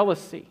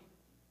jealousy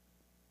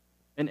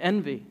and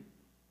envy.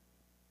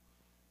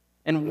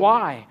 And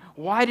why?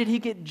 Why did he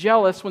get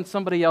jealous when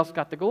somebody else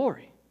got the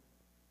glory?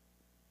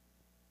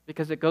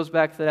 Because it goes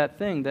back to that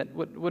thing that,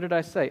 what did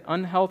I say?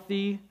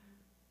 Unhealthy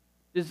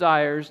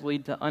desires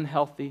lead to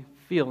unhealthy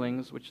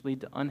feelings, which lead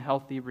to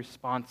unhealthy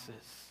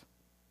responses.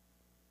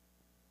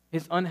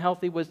 His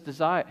unhealthy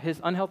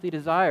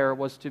desire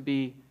was to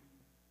be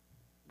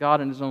God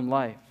in his own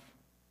life.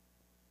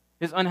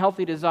 His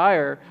unhealthy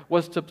desire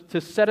was to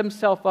set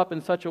himself up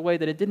in such a way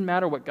that it didn't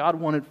matter what God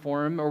wanted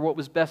for him or what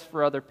was best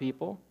for other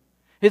people.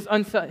 His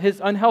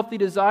unhealthy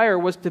desire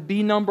was to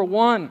be number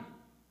one.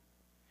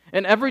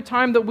 And every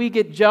time that we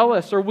get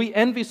jealous or we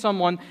envy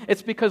someone,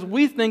 it's because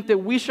we think that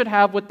we should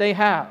have what they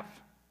have.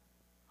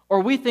 Or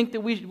we think that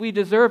we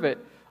deserve it.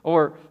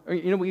 Or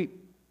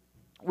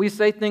we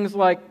say things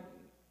like,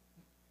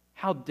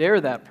 how dare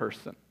that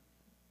person?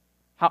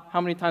 How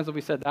many times have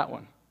we said that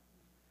one?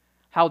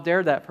 How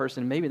dare that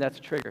person? Maybe that's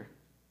a trigger.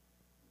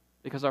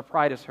 Because our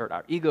pride is hurt,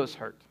 our ego is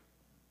hurt.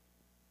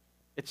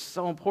 It's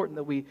so important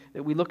that we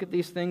look at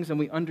these things and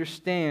we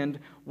understand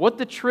what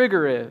the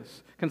trigger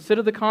is.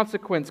 Consider the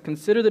consequence.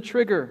 Consider the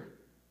trigger.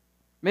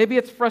 Maybe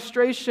it's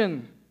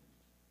frustration.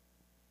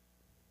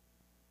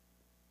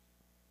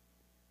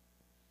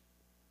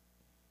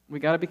 We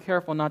got to be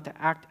careful not to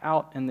act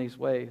out in these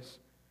ways.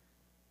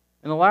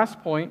 And the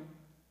last point,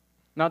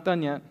 not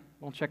done yet.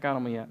 Won't check out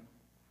on me yet.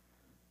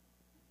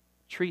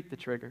 Treat the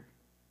trigger.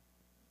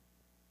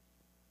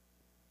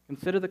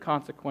 Consider the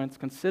consequence,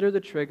 consider the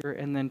trigger,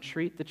 and then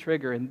treat the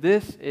trigger. And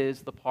this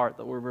is the part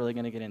that we're really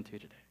going to get into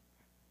today.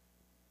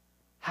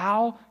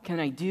 How can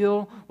I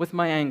deal with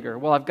my anger?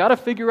 Well, I've got to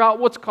figure out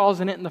what's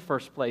causing it in the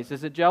first place.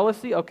 Is it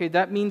jealousy? Okay,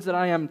 that means that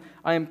I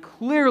am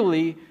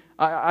clearly,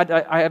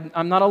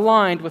 I'm not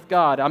aligned with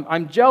God.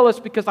 I'm jealous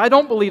because I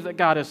don't believe that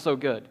God is so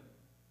good.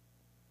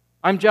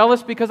 I'm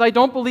jealous because I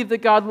don't believe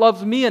that God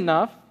loves me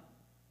enough.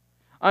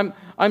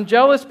 I'm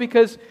jealous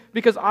because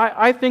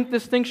I think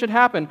this thing should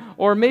happen.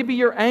 Or maybe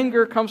your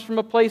anger comes from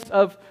a place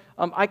of,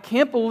 I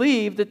can't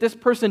believe that this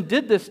person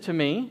did this to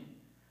me,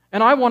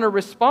 and I want to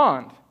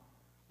respond.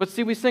 But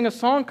see, we sing a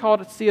song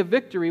called See a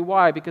Victory.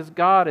 Why? Because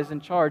God is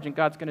in charge, and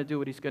God's going to do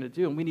what He's going to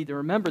do, and we need to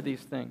remember these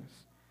things.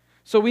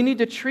 So we need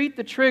to treat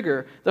the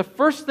trigger. The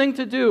first thing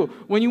to do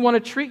when you want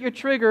to treat your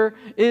trigger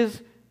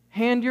is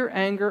hand your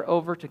anger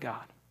over to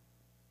God.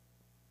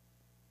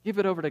 Give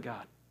it over to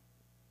God.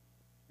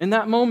 In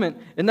that moment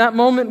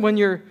when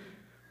you're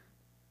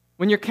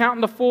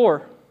counting to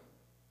 4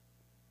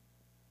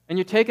 and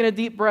you're taking a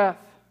deep breath,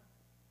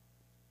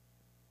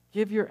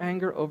 give your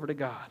anger over to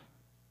God.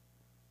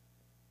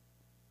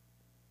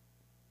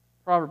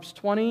 Proverbs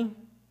 20,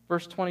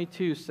 verse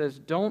 22 says,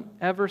 don't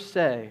ever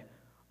say,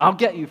 I'll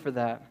get you for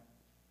that.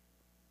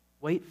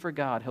 Wait for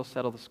God, He'll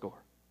settle the score.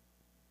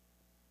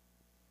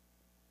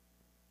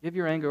 Give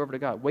your anger over to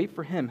God. Wait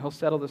for Him, He'll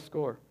settle the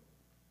score.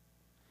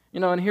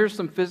 And here's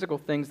some physical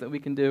things that we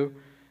can do.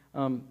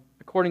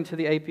 According to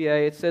the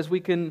APA, it says we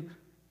can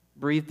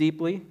breathe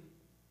deeply.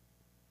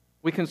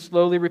 We can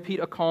slowly repeat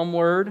a calm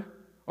word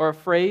or a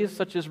phrase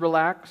such as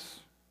relax.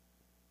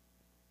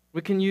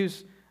 We can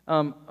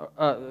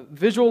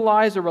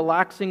visualize a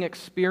relaxing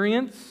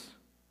experience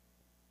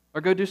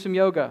or go do some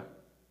yoga.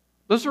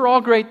 Those are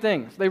all great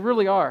things. They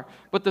really are.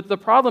 But the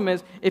problem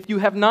is, if you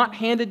have not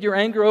handed your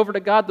anger over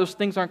to God, those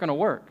things aren't going to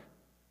work.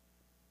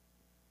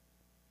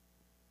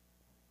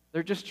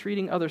 They're just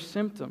treating other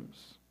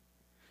symptoms.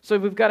 So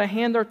we've got to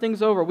hand our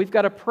things over. We've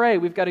got to pray.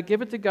 We've got to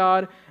give it to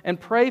God and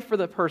pray for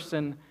the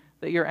person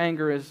that your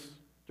anger is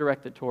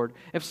directed toward.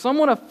 If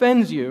someone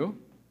offends you,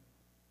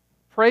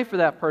 pray for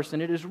that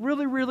person. It is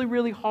really, really,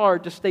 really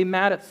hard to stay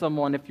mad at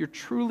someone if you're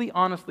truly,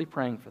 honestly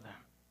praying for them.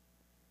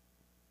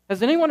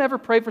 Has anyone ever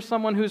prayed for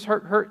someone who's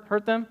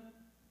hurt them?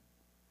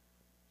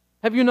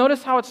 Have you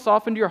noticed how it's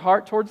softened your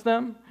heart towards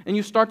them and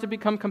you start to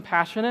become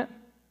compassionate?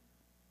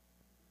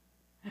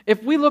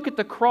 If we look at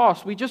the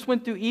cross, we just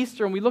went through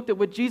Easter and we looked at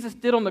what Jesus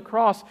did on the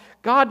cross.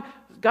 God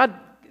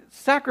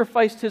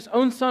sacrificed His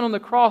own Son on the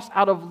cross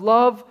out of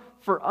love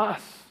for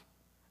us.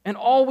 And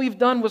all we've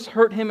done was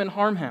hurt Him and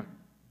harm Him.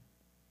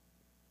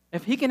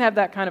 If He can have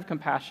that kind of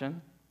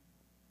compassion,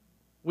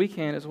 we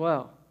can as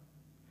well.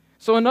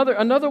 So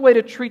another way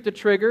to treat the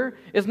trigger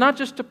is not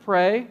just to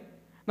pray,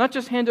 Not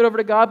just hand it over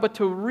to God, but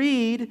to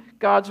read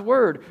God's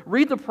Word.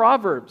 Read the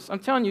Proverbs. I'm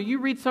telling you, you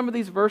read some of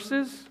these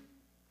verses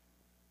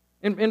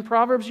in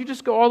Proverbs, you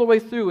just go all the way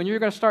through and you're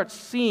going to start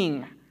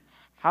seeing,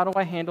 how do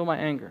I handle my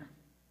anger?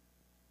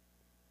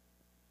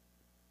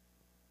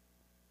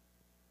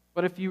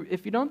 But if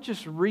you don't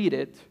just read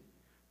it,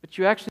 but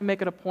you actually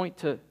make it a point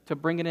to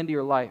bring it into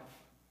your life.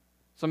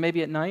 So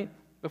maybe at night,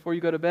 before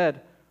you go to bed,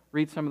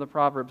 read some of the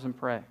Proverbs and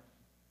pray.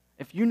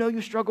 If you know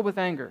you struggle with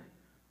anger,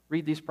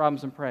 read these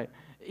Proverbs and pray.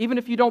 Even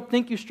if you don't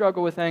think you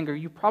struggle with anger,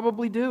 you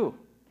probably do.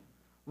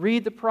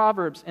 Read the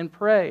Proverbs and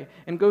pray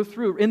and go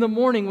through. In the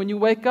morning when you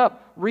wake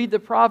up, read the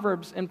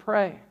Proverbs and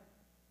pray.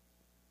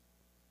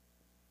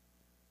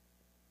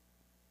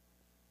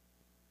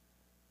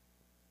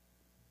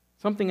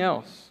 Something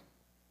else.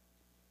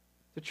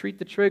 To treat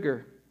the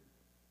trigger.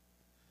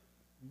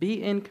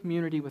 Be in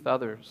community with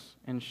others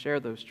and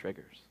share those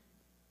triggers.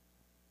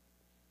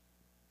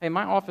 Hey,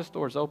 my office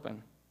door is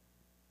open.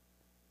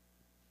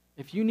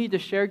 If you need to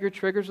share your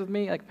triggers with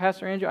me, like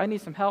Pastor Andrew, I need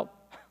some help.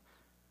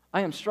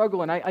 I am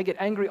struggling. I get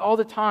angry all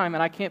the time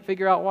and I can't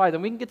figure out why.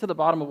 Then we can get to the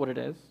bottom of what it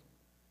is.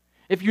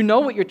 If you know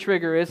what your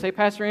trigger is, say,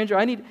 Pastor Andrew,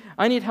 I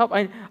need help.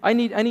 I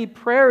need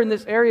prayer in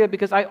this area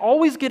because I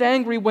always get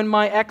angry when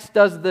my ex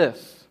does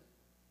this.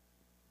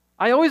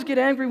 I always get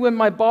angry when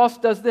my boss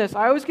does this.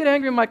 I always get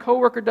angry when my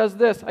coworker does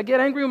this. I get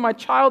angry when my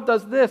child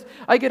does this.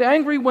 I get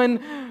angry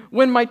when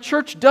my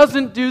church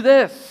doesn't do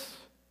this.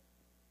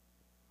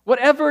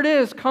 Whatever it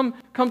is, come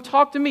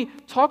talk to me.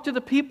 Talk to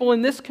the people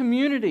in this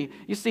community.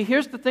 You see,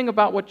 here's the thing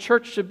about what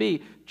church should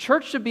be.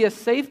 Church should be a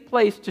safe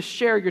place to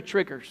share your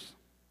triggers.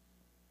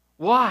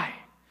 Why?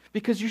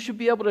 Because you should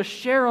be able to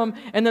share them,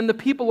 and then the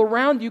people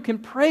around you can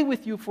pray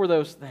with you for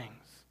those things.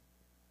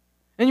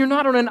 And you're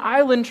not on an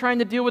island trying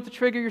to deal with the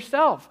trigger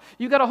yourself.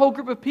 You've got a whole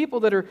group of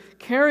people that are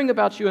caring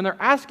about you, and they're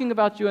asking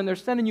about you, and they're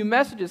sending you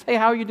messages. Hey,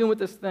 how are you doing with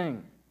this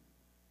thing?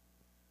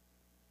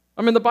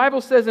 I mean, the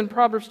Bible says in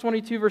Proverbs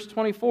 22, verse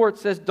 24, it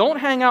says, don't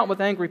hang out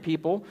with angry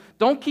people.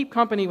 Don't keep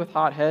company with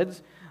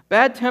hotheads.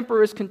 Bad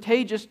temper is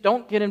contagious.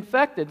 Don't get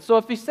infected. So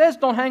if he says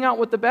don't hang out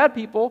with the bad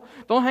people,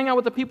 don't hang out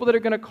with the people that are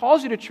going to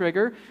cause you to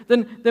trigger,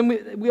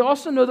 then we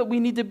also know that we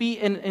need to be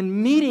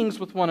in meetings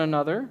with one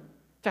another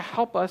to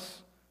help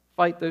us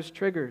fight those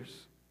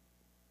triggers.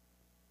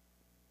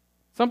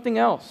 Something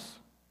else.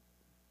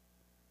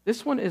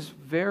 This one is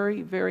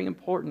very, very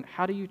important.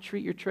 How do you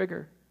treat your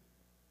trigger?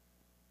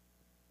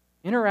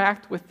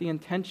 Interact with the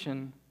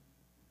intention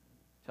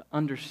to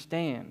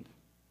understand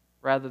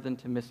rather than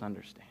to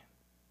misunderstand.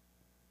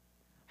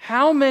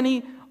 How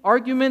many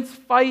arguments,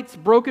 fights,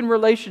 broken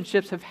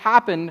relationships have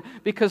happened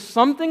because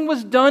something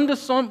was done to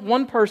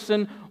one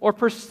person or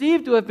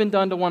perceived to have been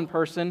done to one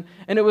person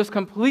and it was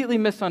completely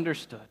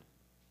misunderstood?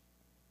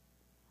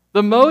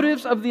 The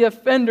motives of the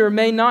offender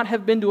may not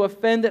have been to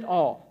offend at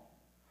all,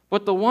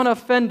 but the one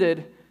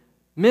offended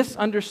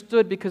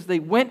misunderstood because they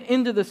went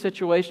into the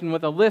situation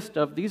with a list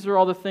of, these are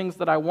all the things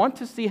that I want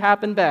to see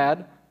happen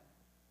bad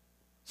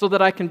so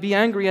that I can be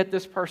angry at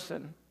this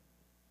person.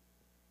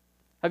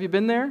 Have you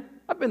been there?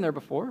 I've been there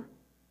before.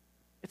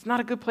 It's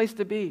not a good place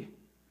to be.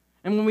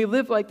 And when we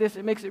live like this,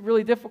 it makes it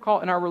really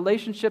difficult and our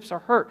relationships are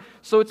hurt.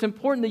 So it's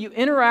important that you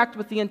interact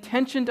with the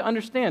intention to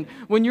understand.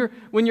 When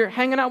you're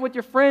hanging out with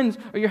your friends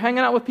or you're hanging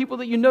out with people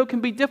that you know can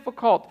be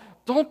difficult,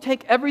 don't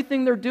take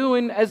everything they're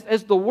doing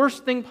as the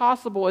worst thing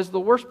possible, as the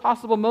worst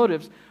possible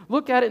motives.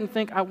 Look at it and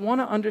think, I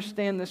want to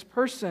understand this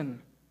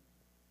person.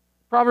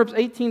 Proverbs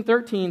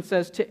 18:13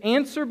 says, to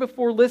answer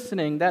before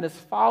listening, that is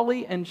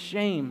folly and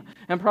shame.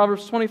 And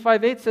Proverbs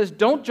 25:8 says,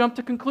 don't jump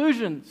to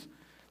conclusions.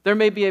 There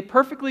may be a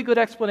perfectly good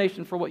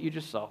explanation for what you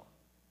just saw.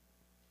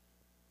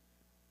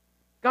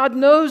 God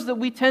knows that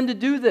we tend to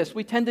do this.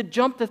 We tend to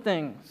jump to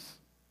things,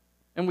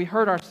 and we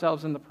hurt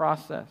ourselves in the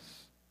process.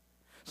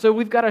 So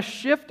we've got to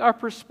shift our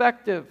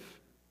perspective.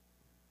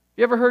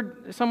 You ever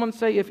heard someone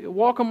say, if you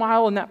walk a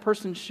mile in that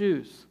person's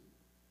shoes?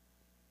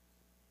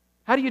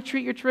 How do you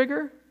treat your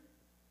trigger?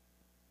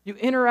 You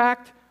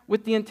interact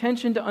with the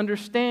intention to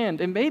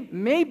understand. And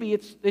maybe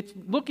it's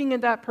looking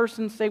at that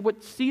person and say,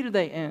 what seat are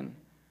they in?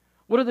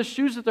 What are the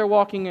shoes that they're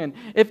walking in?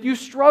 If you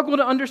struggle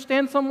to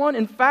understand someone,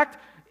 in fact,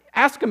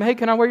 ask them, hey,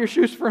 can I wear your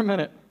shoes for a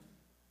minute?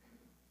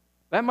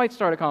 That might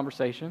start a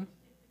conversation.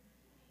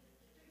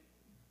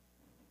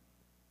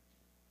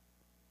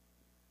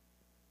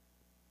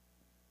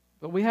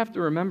 But we have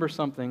to remember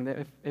something,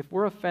 that if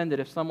we're offended,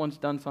 if someone's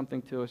done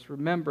something to us,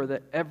 remember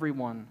that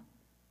everyone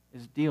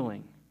is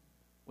dealing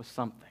with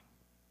something.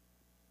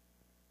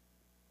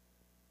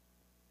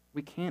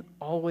 We can't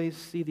always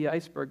see the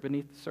iceberg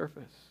beneath the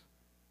surface.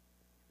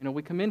 You know,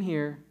 we come in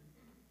here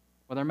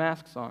with our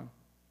masks on,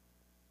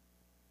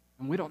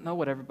 and we don't know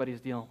what everybody's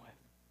dealing with.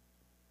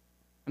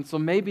 And so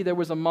maybe there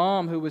was a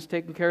mom who was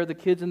taking care of the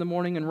kids in the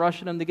morning and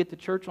rushing them to get to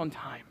church on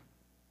time.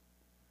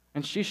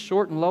 And she's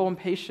short and low on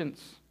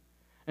patience.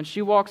 And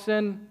she walks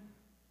in,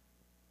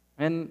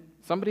 and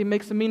somebody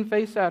makes a mean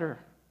face at her.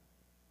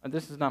 And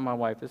this is not my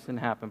wife. This didn't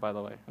happen, by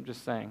the way. I'm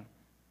just saying.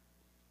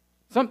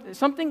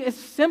 Something as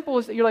simple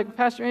as that, you're like,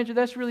 Pastor Andrew,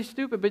 that's really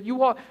stupid. But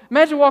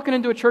imagine walking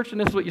into a church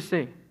and this is what you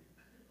see.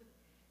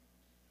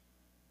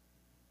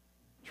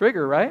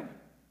 trigger, right?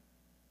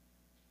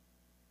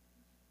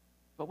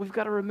 But we've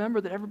got to remember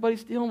that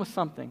everybody's dealing with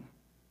something.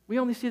 We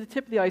only see the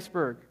tip of the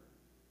iceberg.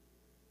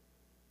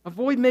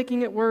 Avoid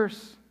making it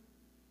worse.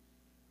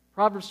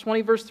 Proverbs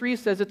 20, verse 3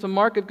 says it's a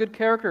mark of good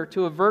character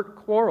to avert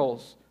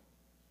quarrels,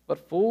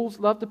 but fools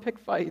love to pick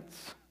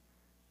fights.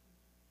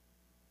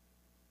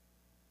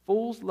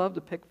 Fools love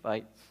to pick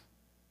fights.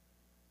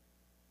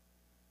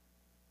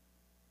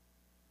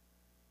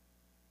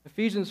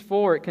 Ephesians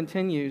 4, it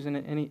continues, and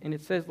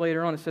it says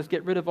later on, it says,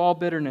 get rid of all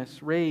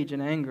bitterness, rage, and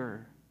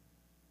anger,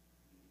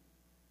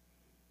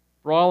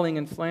 brawling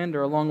and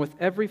slander, along with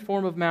every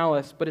form of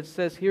malice. But it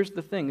says, here's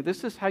the thing,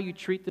 this is how you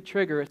treat the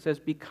trigger. It says,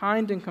 be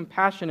kind and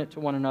compassionate to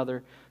one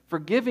another,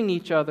 forgiving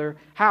each other.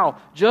 How?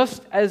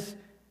 Just as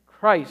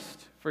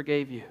Christ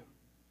forgave you.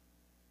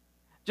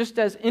 Just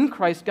as in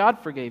Christ God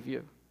forgave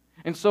you.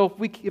 And so if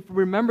we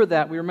remember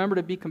that, we remember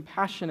to be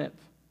compassionate,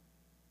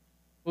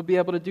 we'll be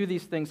able to do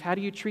these things. How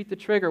do you treat the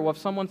trigger? Well, if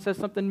someone says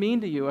something mean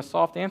to you, a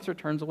soft answer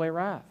turns away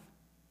wrath.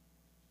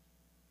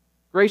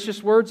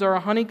 Gracious words are a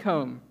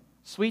honeycomb,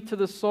 sweet to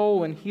the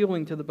soul and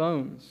healing to the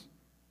bones.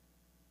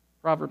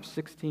 Proverbs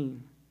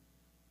 16.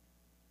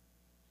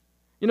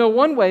 You know,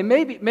 one way,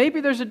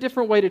 maybe there's a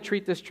different way to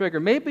treat this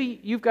trigger. Maybe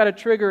you've got a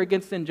trigger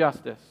against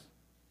injustice.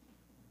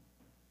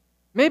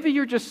 Maybe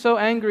you're just so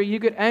angry, you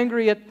get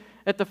angry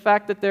at the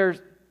fact that there's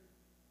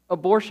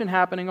abortion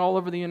happening all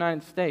over the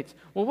United States.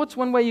 Well, what's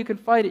one way you can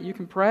fight it? You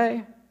can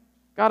pray.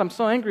 God, I'm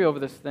so angry over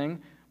this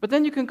thing. But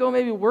then you can go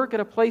maybe work at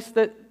a place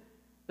that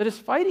is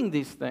fighting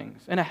these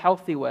things in a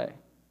healthy way.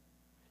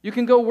 You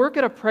can go work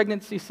at a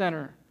pregnancy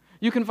center.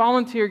 You can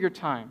volunteer your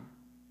time.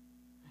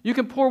 You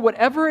can pour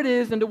whatever it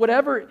is into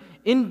whatever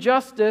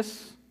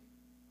injustice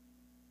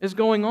is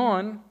going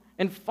on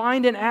and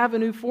find an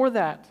avenue for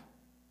that.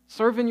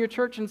 Serve in your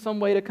church in some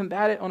way to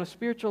combat it on a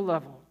spiritual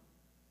level.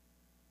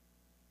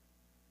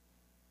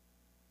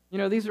 You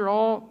know, these are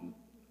all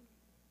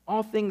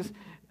things,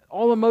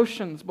 all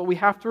emotions, but we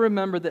have to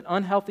remember that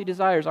unhealthy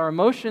desires, our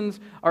emotions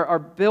are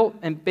built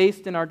and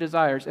based in our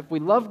desires. If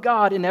we love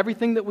God in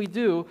everything that we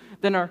do,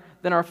 then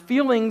our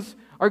feelings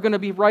are going to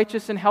be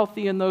righteous and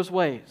healthy in those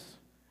ways.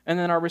 And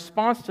then our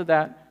response to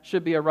that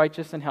should be a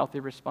righteous and healthy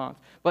response.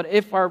 But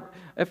if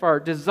our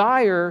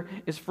desire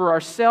is for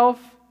ourself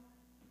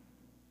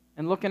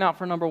and looking out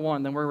for number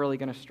one, then we're really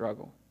going to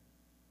struggle.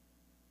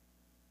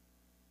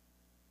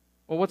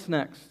 Well, what's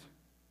next?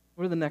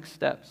 What are the next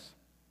steps?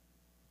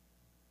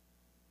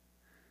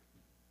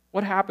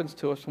 What happens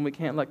to us when we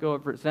can't let go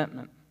of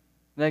resentment,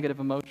 negative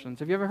emotions?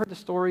 Have you ever heard the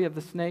story of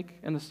the snake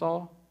and the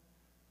saw?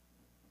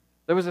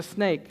 There was a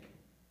snake,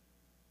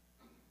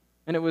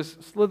 and it was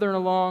slithering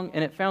along,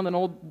 and it found an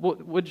old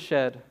wood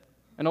shed,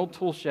 an old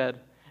tool shed,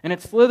 and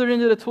it slithered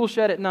into the tool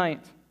shed at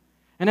night.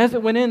 And as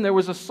it went in, there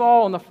was a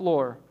saw on the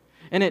floor,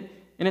 and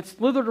it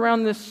slithered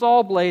around this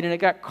saw blade, and it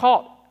got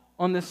caught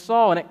on this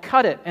saw, and it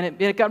cut it,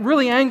 and it got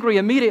really angry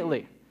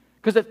immediately,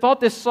 because it thought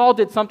this saw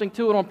did something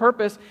to it on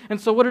purpose. And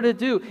so what did it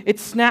do?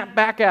 It snapped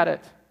back at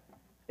it.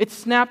 It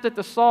snapped at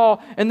the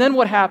saw, and then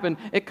what happened?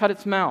 It cut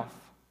its mouth.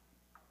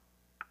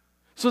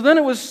 So then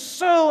it was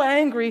so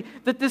angry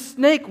that this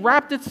snake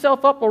wrapped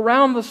itself up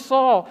around the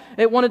saw.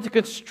 It wanted to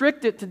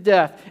constrict it to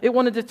death. It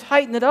wanted to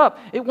tighten it up.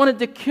 It wanted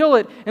to kill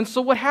it. And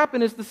so what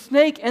happened is the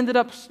snake ended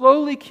up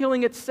slowly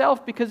killing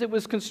itself because it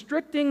was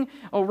constricting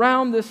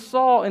around this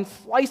saw and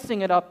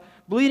slicing it up,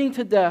 bleeding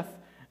to death.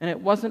 And it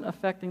wasn't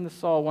affecting the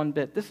saw one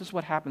bit. This is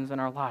what happens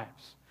in our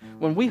lives.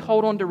 When we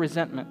hold on to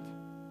resentment,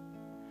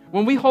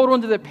 when we hold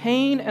on to the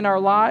pain in our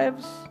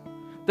lives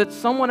that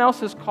someone else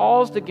has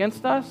caused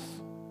against us,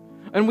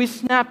 and we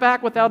snap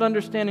back without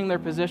understanding their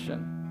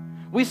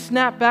position. We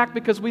snap back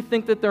because we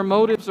think that their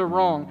motives are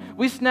wrong.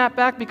 We snap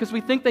back because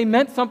we think they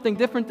meant something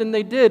different than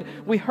they did.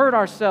 We hurt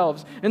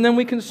ourselves, and then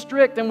we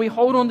constrict and we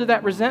hold on to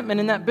that resentment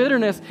and that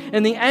bitterness,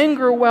 and the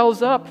anger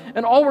wells up,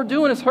 and all we're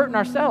doing is hurting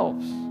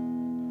ourselves.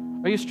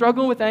 Are you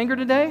struggling with anger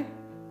today?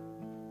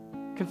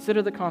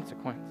 Consider the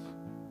consequence.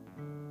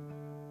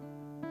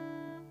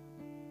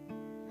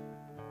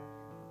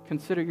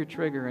 Consider your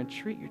trigger and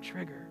treat your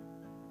trigger.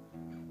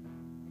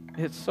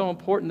 It's so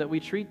important that we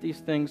treat these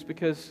things,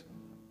 because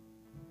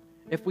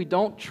if we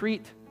don't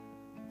treat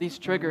these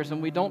triggers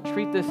and we don't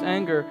treat this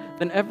anger,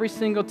 then every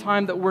single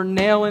time that we're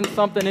nailing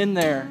something in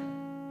there,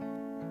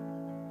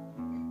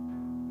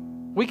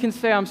 we can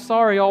say, I'm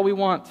sorry all we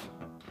want.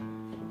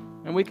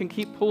 And we can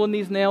keep pulling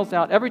these nails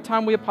out. Every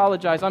time we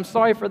apologize, I'm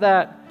sorry for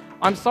that.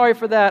 I'm sorry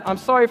for that. I'm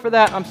sorry for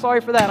that. I'm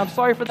sorry for that. I'm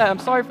sorry for that. I'm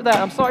sorry for that.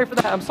 I'm sorry for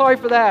that. I'm sorry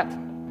for that.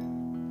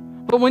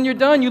 But when you're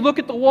done, you look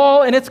at the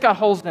wall and it's got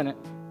holes in it.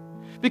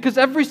 Because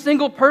every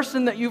single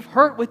person that you've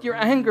hurt with your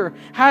anger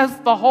has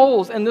the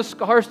holes and the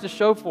scars to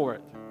show for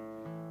it.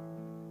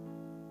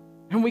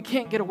 And we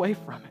can't get away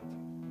from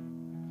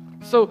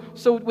it. So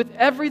with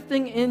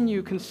everything in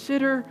you,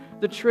 consider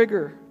the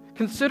trigger.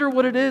 Consider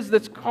what it is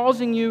that's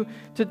causing you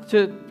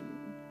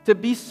to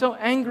be so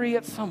angry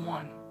at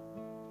someone.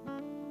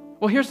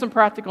 Well, here's some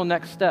practical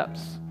next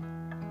steps.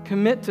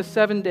 Commit to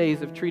 7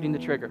 days of treating the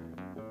trigger.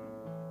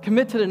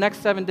 Commit to the next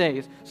 7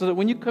 days so that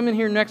when you come in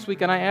here next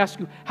week and I ask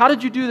you, how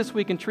did you do this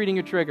week in treating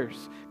your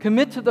triggers?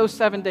 Commit to those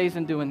 7 days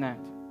in doing that.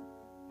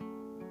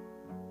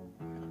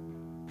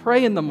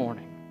 Pray in the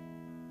morning.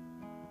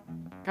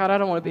 God, I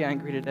don't want to be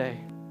angry today.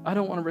 I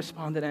don't want to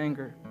respond in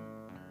anger.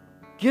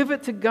 Give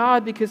it to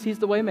God because He's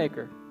the way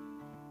maker.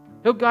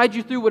 He'll guide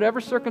you through whatever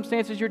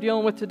circumstances you're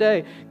dealing with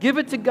today. Give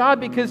it to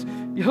God because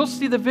you'll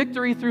see the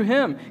victory through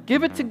Him.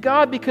 Give it to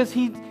God because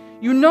you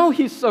know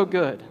He's so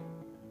good.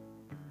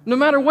 No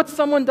matter what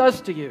someone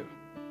does to you,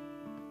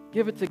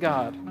 give it to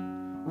God.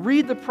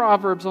 Read the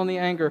Proverbs on the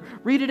anger.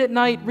 Read it at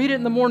night. Read it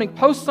in the morning.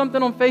 Post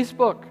something on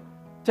Facebook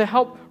to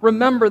help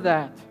remember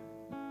that.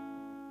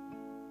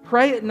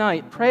 Pray at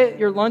night. Pray at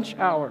your lunch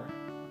hour.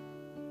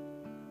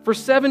 For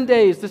 7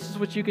 days, this is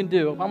what you can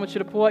do. I want you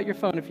to pull out your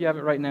phone if you have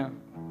it right now.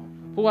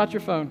 Pull out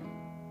your phone.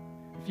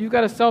 If you've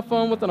got a cell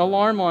phone with an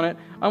alarm on it,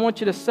 I want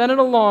you to set an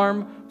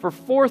alarm for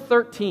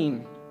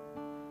 4:13.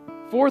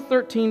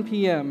 4:13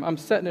 p.m. I'm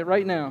setting it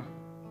right now.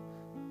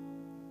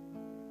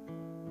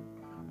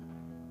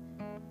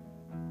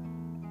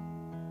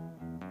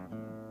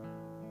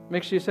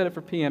 Make sure you set it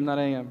for p.m., not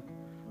a.m.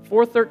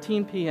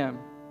 4:13 p.m.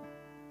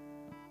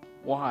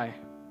 Why?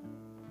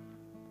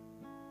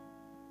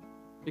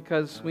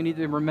 Because we need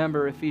to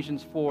remember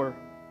Ephesians 4,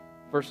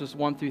 verses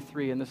 1 through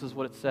 3, and this is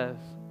what it says.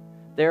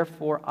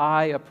 Therefore,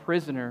 I, a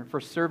prisoner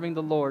for serving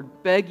the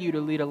Lord, beg you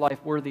to lead a life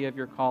worthy of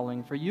your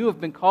calling. For you have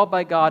been called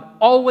by God.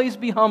 Always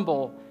be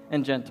humble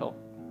and gentle.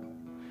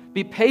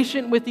 Be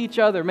patient with each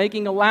other,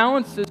 making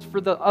allowances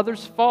for the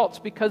other's faults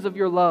because of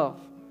your love.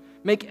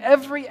 Make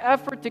every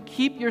effort to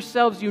keep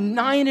yourselves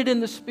united in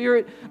the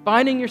Spirit,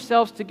 binding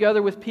yourselves together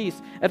with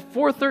peace. At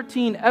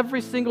 4:13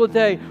 every single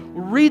day,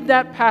 read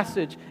that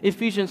passage,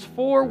 Ephesians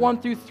 4, 1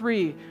 through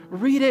 3.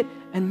 Read it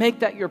and make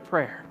that your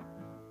prayer.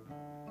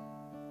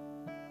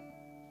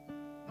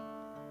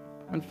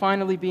 And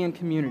finally, be in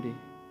community.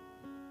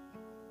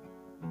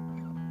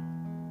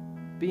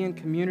 Be in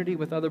community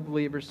with other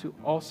believers who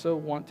also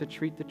want to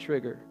treat the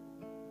trigger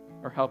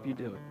or help you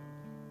do it.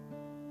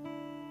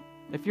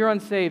 If you're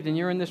unsaved and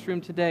you're in this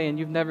room today and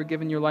you've never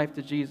given your life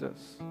to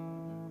Jesus,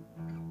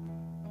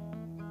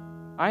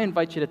 I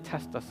invite you to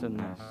test us in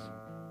this.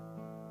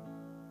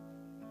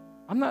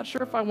 I'm not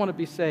sure if I want to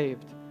be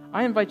saved.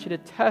 I invite you to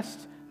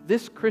test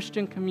this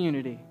Christian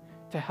community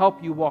to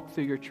help you walk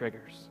through your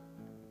triggers.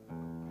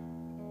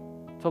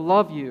 To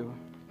love you,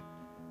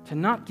 to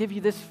not give you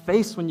this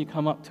face when you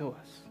come up to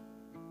us.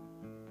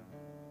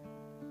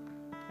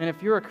 And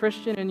if you're a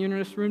Christian and you're in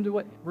this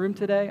room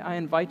today, I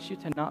invite you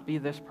to not be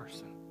this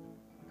person.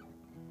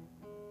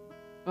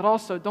 But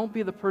also, don't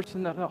be the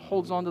person that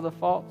holds on to the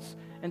faults,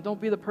 and don't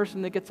be the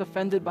person that gets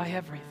offended by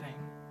everything.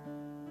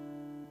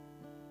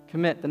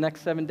 Commit the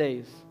next 7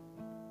 days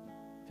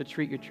to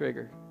treat your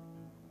trigger.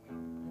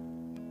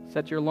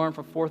 Set your alarm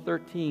for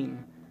 4:13.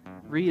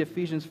 Read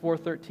Ephesians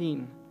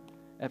 4:13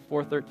 at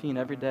 4:13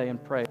 every day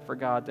and pray for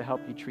God to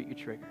help you treat your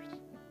triggers.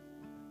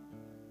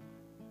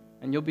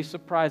 And you'll be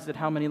surprised at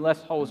how many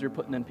less holes you're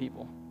putting in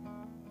people.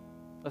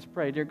 Let's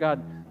pray. Dear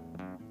God,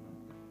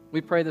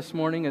 we pray this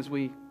morning as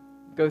we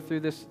go through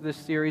this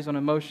series on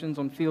emotions,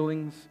 on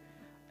feelings,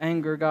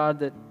 anger, God,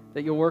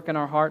 that you'll work in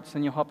our hearts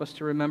and you'll help us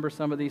to remember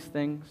some of these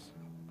things.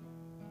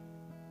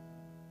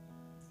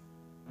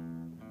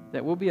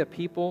 That we'll be a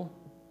people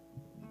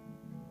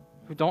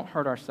who don't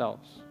hurt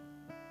ourselves.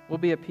 We'll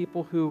be a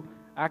people who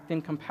act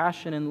in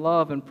compassion and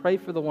love and pray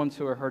for the ones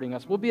who are hurting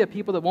us. We'll be a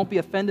people that won't be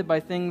offended by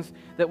things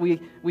that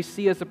we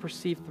see as a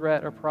perceived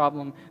threat or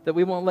problem. That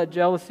we won't let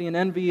jealousy and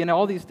envy and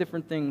all these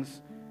different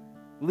things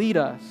lead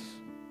us.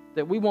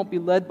 That we won't be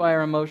led by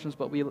our emotions,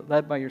 but we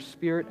led by your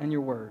Spirit and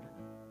your Word.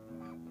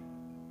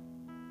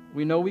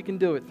 We know we can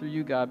do it through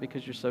you, God,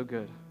 because you're so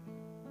good.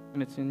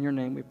 And it's in your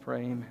name we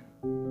pray,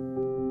 amen.